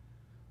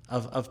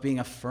 of being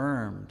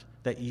affirmed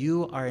that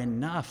you are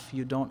enough?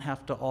 You don't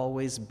have to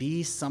always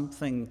be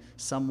something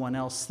someone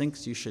else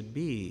thinks you should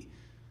be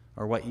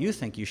or what you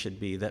think you should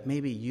be, that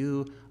maybe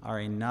you are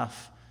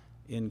enough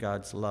in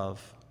God's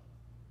love.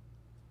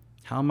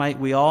 How might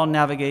we all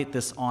navigate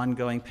this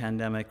ongoing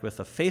pandemic with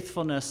a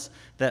faithfulness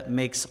that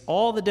makes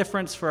all the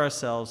difference for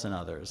ourselves and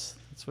others?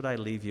 That's what I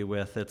leave you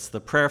with. It's the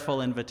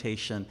prayerful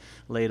invitation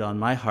laid on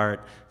my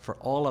heart for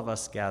all of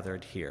us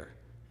gathered here.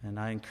 And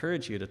I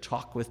encourage you to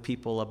talk with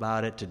people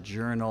about it, to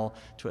journal,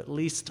 to at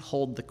least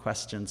hold the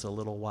questions a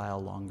little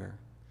while longer.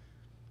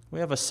 We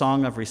have a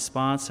song of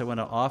response I want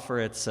to offer.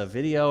 It's a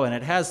video, and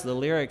it has the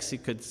lyrics. You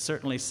could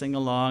certainly sing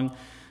along.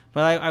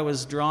 But I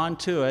was drawn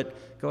to it.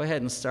 Go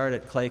ahead and start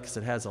it, Clay, because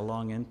it has a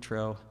long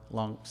intro,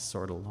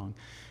 sort of long.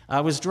 I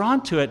was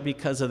drawn to it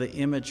because of the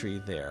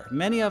imagery there.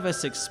 Many of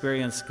us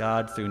experience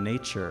God through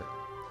nature,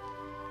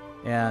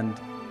 and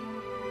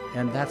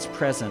that's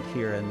present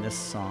here in this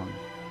song.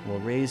 We'll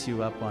raise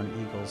you up on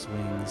eagle's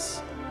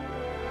wings.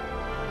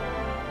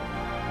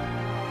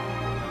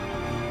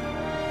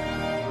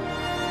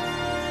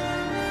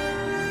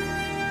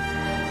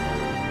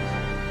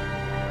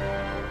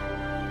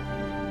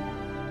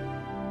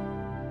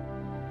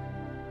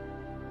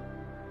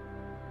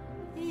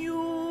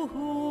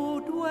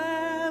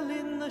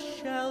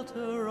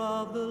 shelter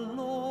of the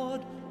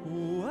Lord,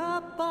 who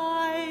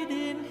abide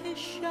in his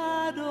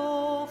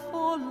shadow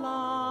for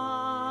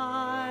life.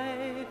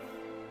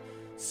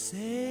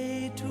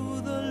 Say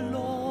to the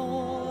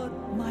Lord,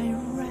 my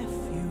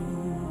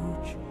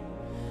refuge,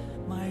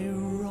 my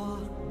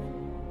rock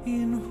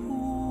in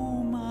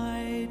whom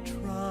I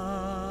trust,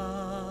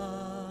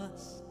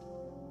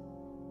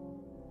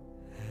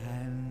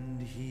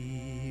 and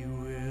he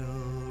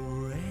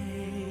will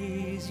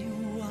raise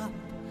you up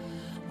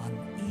on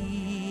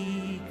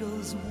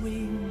eagle's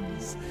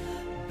wings,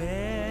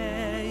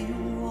 bear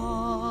you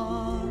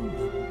on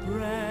the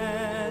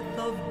breath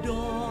of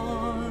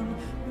dawn,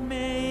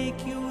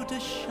 make you to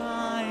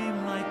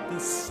shine like the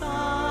sun,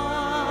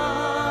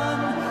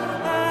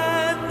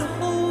 and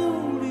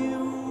hold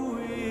you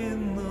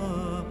in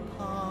the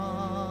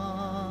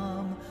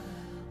palm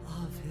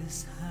of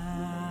his hand.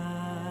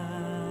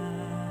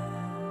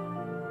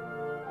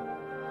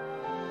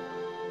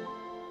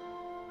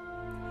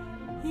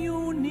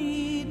 You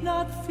need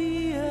not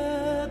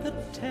fear the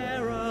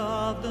terror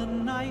of the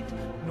night,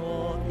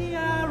 nor the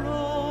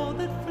arrow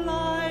that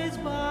flies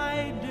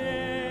by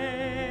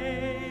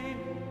day.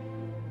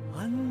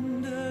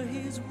 Under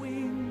his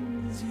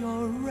wings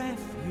your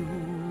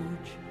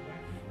refuge,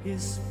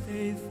 his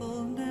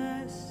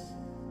faithfulness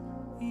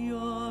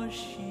your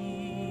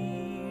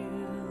shield.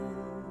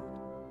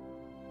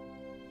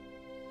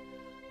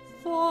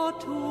 For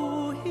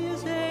to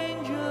his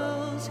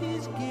angels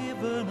he's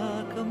given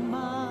a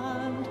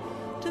command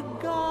to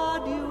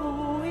guard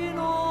you in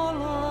all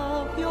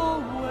of your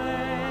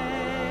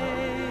ways.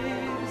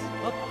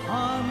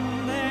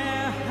 Upon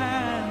their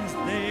hands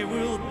they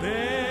will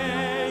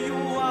bear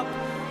you up,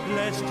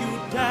 lest you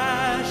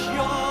dash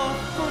your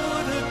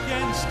foot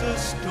against a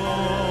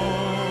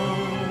stone.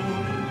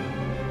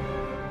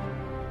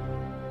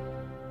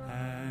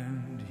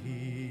 And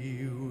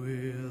he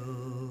will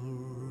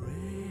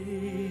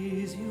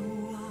raise you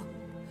up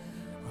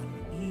on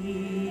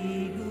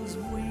eagle's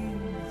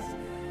wings,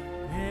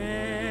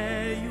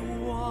 bear you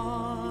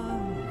on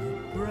the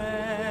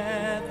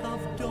breath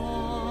of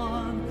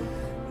dawn,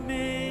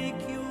 make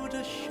you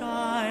to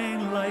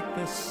shine like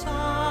the sun,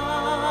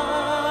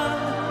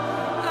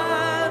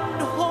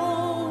 and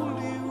hold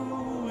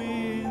you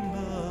in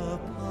the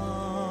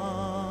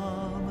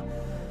palm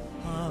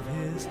of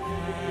his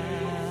hand.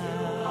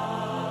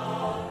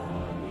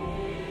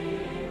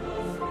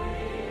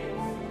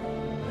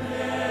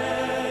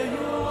 Bear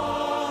you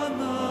on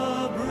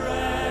the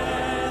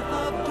breath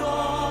of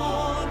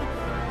dawn,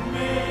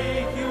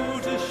 make you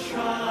to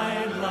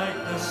shine like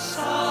the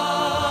sun,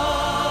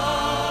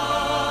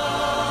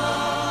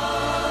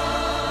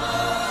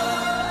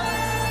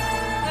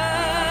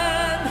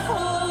 and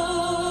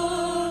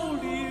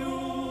hold you,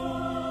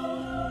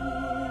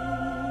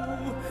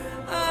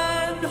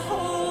 and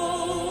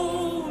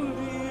hold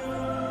you,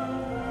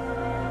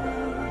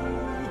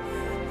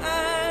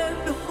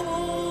 and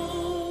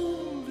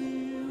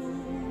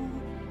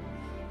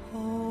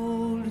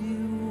hold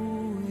you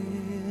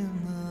in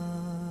the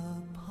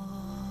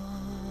palm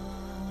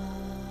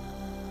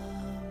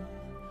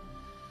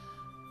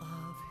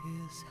of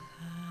his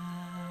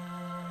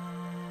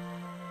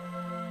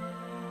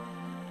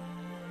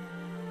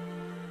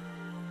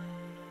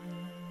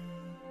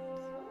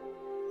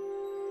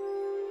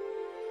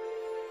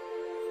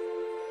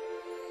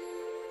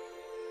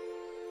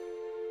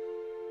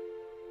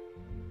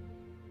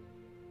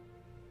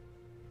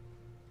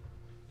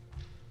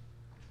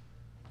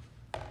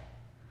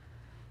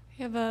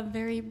We have a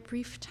very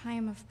brief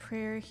time of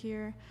prayer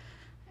here,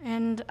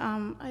 and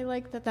I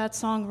like that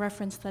song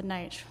referenced the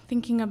night,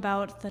 thinking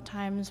about the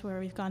times where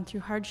we've gone through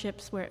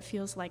hardships where it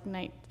feels like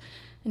night.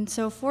 And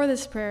so for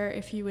this prayer,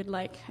 if you would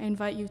like, I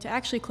invite you to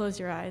actually close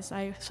your eyes.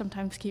 I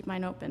sometimes keep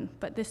mine open,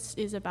 but this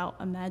is about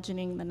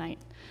imagining the night.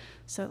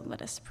 So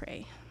let us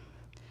pray.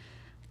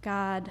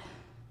 God,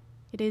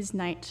 it is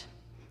night.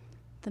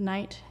 The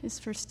night is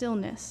for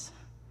stillness.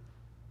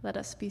 Let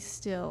us be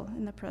still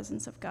in the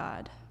presence of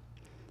God.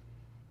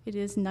 It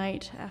is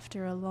night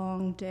after a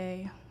long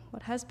day.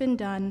 What has been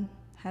done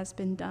has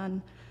been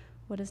done.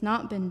 What has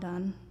not been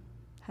done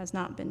has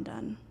not been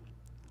done.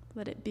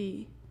 Let it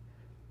be.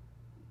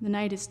 The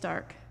night is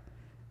dark.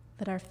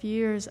 Let our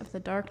fears of the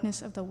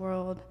darkness of the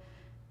world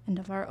and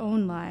of our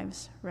own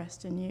lives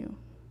rest in you.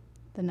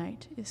 The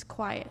night is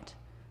quiet.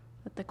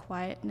 Let the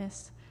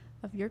quietness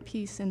of your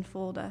peace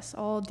enfold us,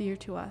 all dear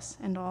to us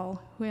and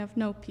all who have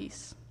no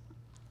peace.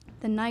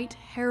 The night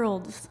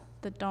heralds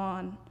the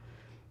dawn.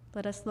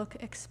 Let us look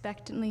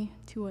expectantly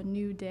to a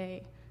new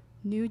day,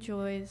 new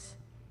joys,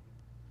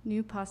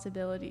 new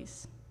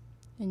possibilities.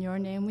 In your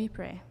name we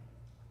pray.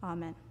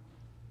 Amen.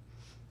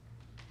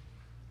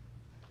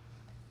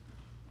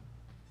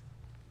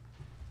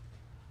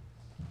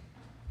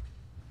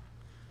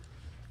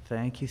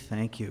 Thank you,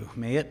 thank you.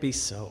 May it be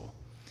so.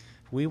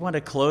 We want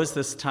to close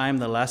this time,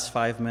 the last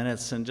 5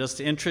 minutes, and just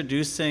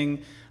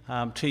introducing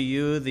to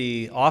you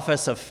the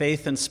Office of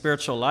Faith and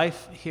Spiritual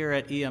Life here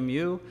at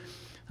EMU.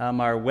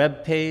 Our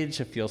webpage,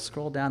 if you'll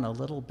scroll down a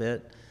little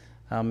bit,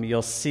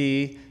 you'll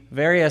see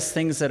various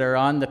things that are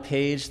on the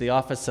page. The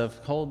Office of,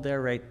 hold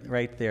there,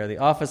 right there. The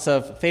Office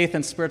of Faith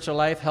and Spiritual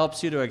Life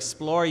helps you to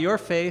explore your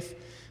faith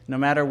no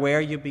matter where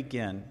you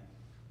begin.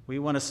 We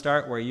want to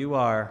start where you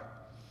are.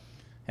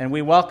 And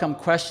we welcome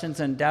questions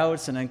and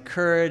doubts and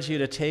encourage you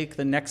to take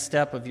the next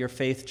step of your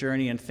faith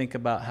journey and think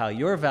about how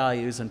your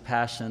values and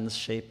passions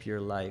shape your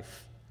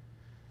life.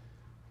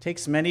 It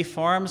takes many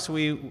forms.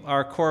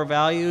 Our core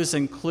values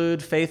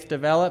include faith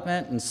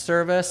development and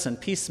service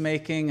and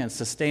peacemaking and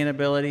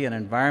sustainability and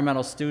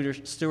environmental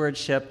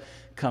stewardship,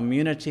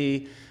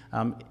 community.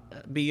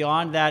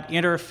 Beyond that,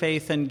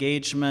 interfaith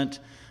engagement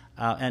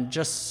and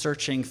just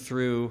searching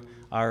through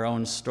our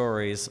own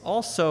stories.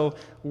 Also,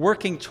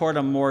 working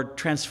toward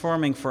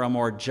transforming for a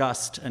more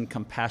just and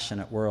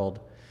compassionate world.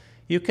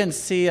 You can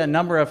see a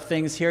number of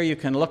things here. You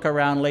can look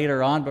around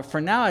later on, but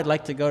for now, I'd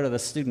like to go to the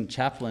Student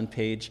Chaplain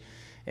page.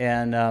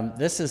 And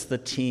this is the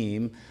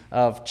team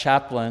of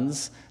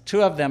chaplains.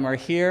 Two of them are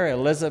here,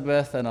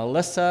 Elizabeth and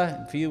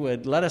Alyssa. If you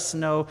would let us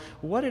know,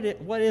 what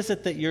is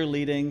it that you're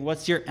leading?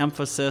 What's your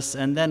emphasis?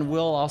 And then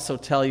we'll also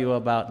tell you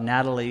about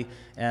Natalie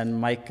and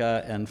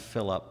Micah and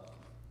Philip.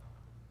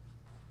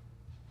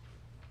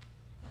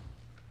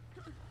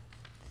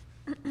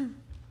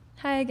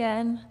 Hi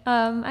again.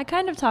 I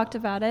kind of talked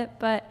about it,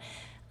 but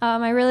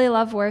I really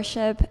love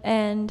worship,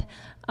 and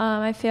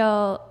I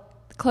feel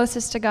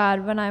closest to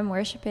God when I'm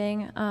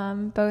worshiping,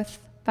 both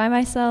by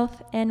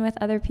myself and with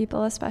other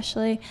people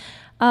especially.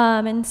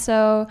 And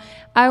so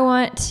I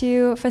want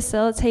to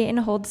facilitate and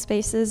hold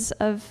spaces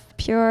of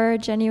pure,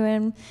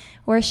 genuine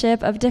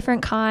worship of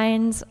different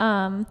kinds.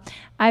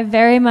 I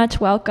very much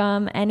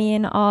welcome any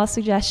and all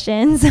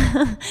suggestions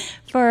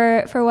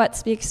for what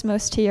speaks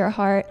most to your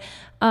heart.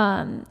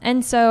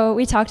 And so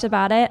we talked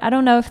about it. I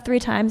don't know if 3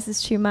 times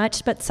is too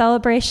much, but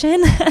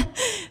celebration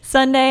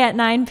Sunday at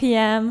 9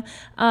 p.m.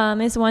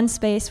 Is one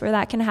space where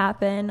that can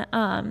happen.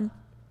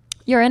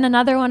 You're in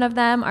another one of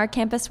them. Our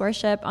campus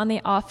worship on the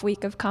off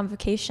week of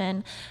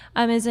convocation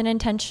is an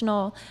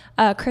intentional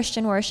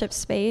Christian worship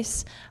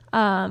space.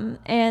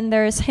 And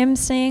there's hymn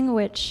sing,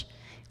 which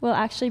will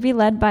actually be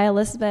led by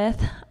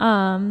Elizabeth.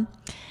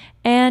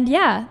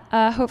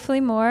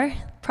 Hopefully more.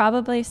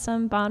 Probably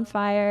some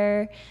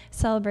bonfire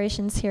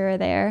celebrations here or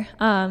there.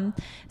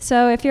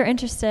 So if you're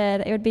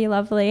interested, it would be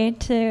lovely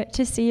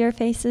to see your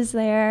faces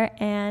there.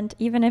 And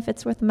even if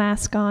it's with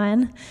mask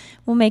on,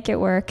 we'll make it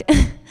work.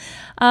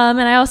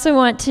 And I also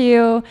want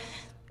to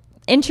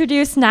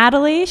introduce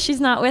Natalie.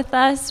 She's not with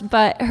us,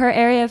 but her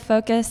area of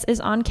focus is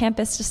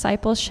on-campus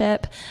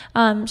discipleship.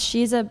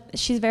 She's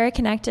very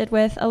connected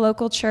with a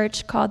local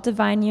church called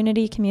Divine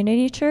Unity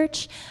Community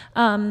Church.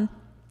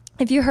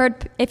 If you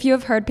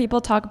have heard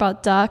people talk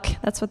about Duck,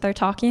 that's what they're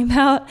talking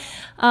about.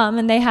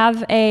 And they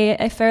have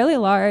a fairly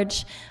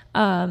large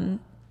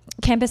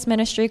campus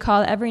ministry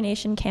called Every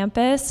Nation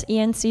Campus,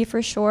 ENC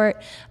for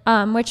short,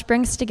 which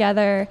brings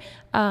together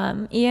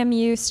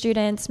EMU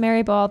students,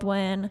 Mary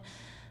Baldwin,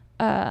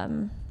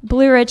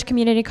 Blue Ridge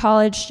Community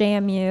College,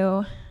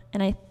 JMU,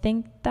 and I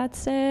think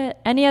that's it.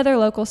 Any other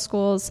local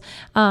schools.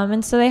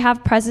 And so they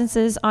have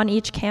presences on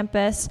each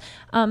campus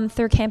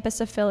through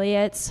campus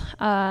affiliates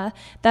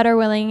that are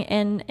willing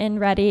and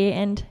ready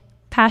and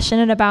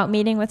passionate about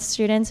meeting with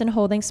students and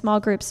holding small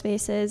group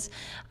spaces.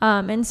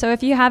 And so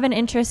if you have an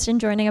interest in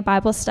joining a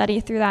Bible study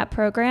through that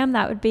program,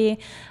 that would be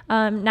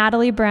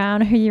Natalie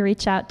Brown, who you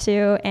reach out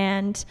to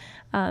and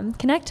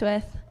connect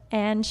with.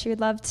 And she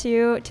would love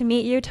to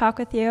meet you, talk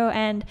with you,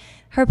 and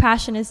her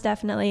passion is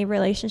definitely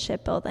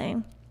relationship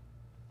building.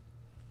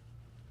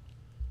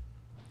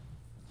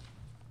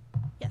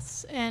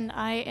 Yes, and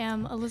I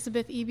am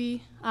Elizabeth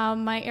Eby.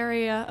 My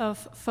area of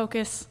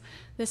focus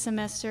this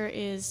semester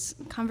is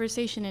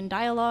conversation and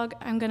dialogue.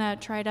 I'm going to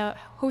try to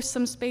host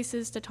some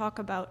spaces to talk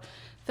about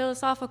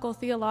philosophical,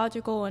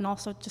 theological, and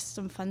also just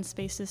some fun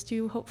spaces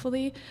too,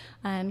 hopefully,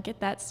 and get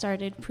that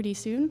started pretty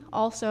soon.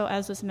 Also,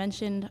 as was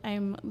mentioned,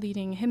 I'm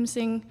leading hymn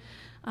sing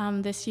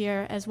this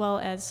year, as well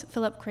as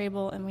Philip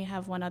Crable, and we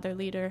have one other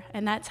leader,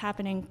 and that's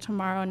happening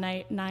tomorrow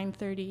night,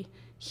 9:30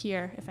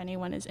 here, if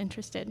anyone is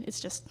interested. It's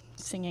just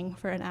singing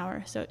for an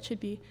hour, so it should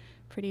be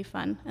pretty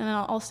fun. And then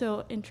I'll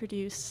also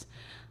introduce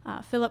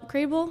Philip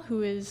Crable,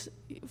 who is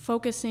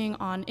focusing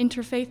on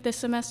interfaith this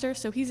semester,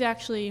 so he's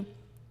actually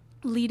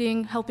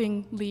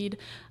helping lead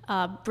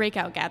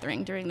breakout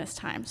gathering during this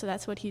time. So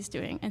that's what he's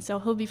doing. And so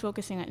he'll be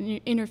focusing on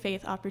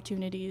interfaith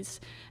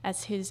opportunities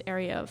as his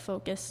area of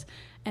focus.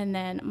 And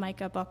then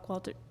Micah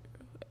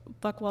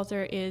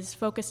Buckwalter is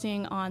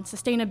focusing on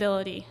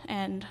sustainability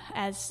and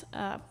as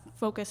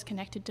focus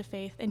connected to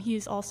faith. And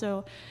he's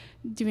also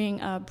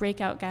doing a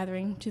breakout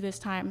gathering to this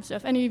time. So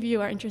if any of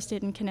you are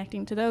interested in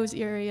connecting to those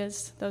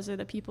areas, those are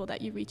the people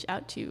that you reach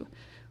out to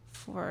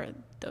for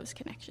those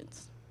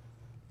connections.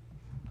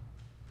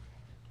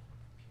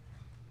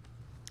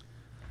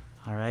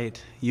 All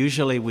right.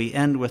 Usually we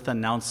end with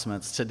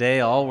announcements.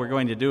 Today, all we're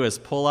going to do is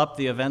pull up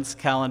the events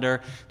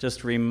calendar,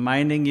 just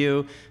reminding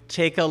you,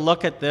 take a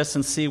look at this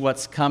and see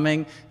what's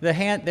coming.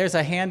 There's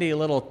a handy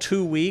little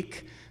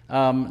 2-week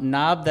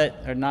knob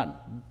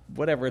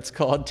whatever it's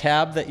called,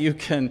 tab that you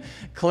can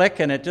click,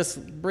 and it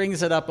just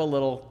brings it up a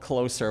little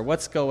closer.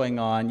 What's going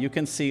on? You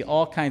can see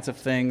all kinds of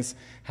things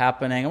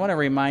happening. I want to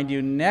remind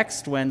you,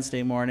 next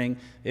Wednesday morning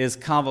is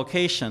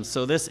convocation.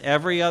 So this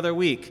every other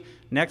week.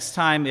 Next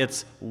time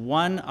it's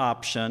one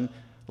option,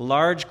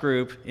 large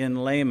group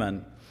in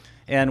Layman.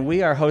 And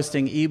we are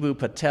hosting Ibu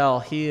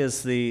Patel. He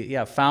is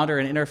the founder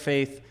and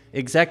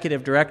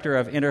executive director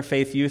of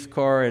Interfaith Youth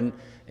Corps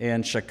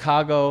in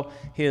Chicago.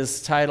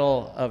 His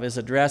title of his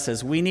address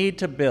is "We Need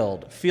to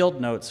Build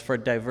Field Notes for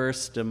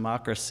Diverse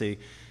Democracy."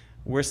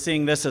 We're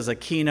seeing this as a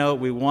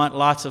keynote. We want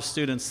lots of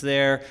students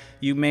there.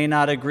 You may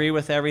not agree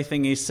with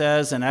everything he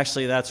says, and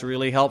actually that's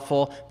really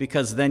helpful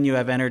because then you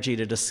have energy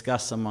to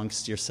discuss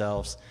amongst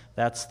yourselves.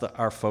 That's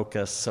our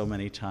focus so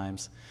many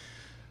times.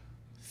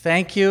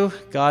 Thank you.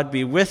 God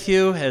be with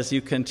you as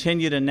you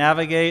continue to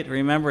navigate.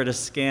 Remember to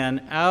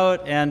scan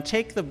out and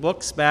take the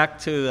books back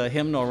to the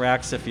hymnal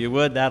racks if you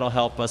would. That'll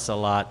help us a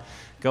lot.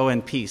 Go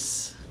in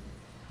peace.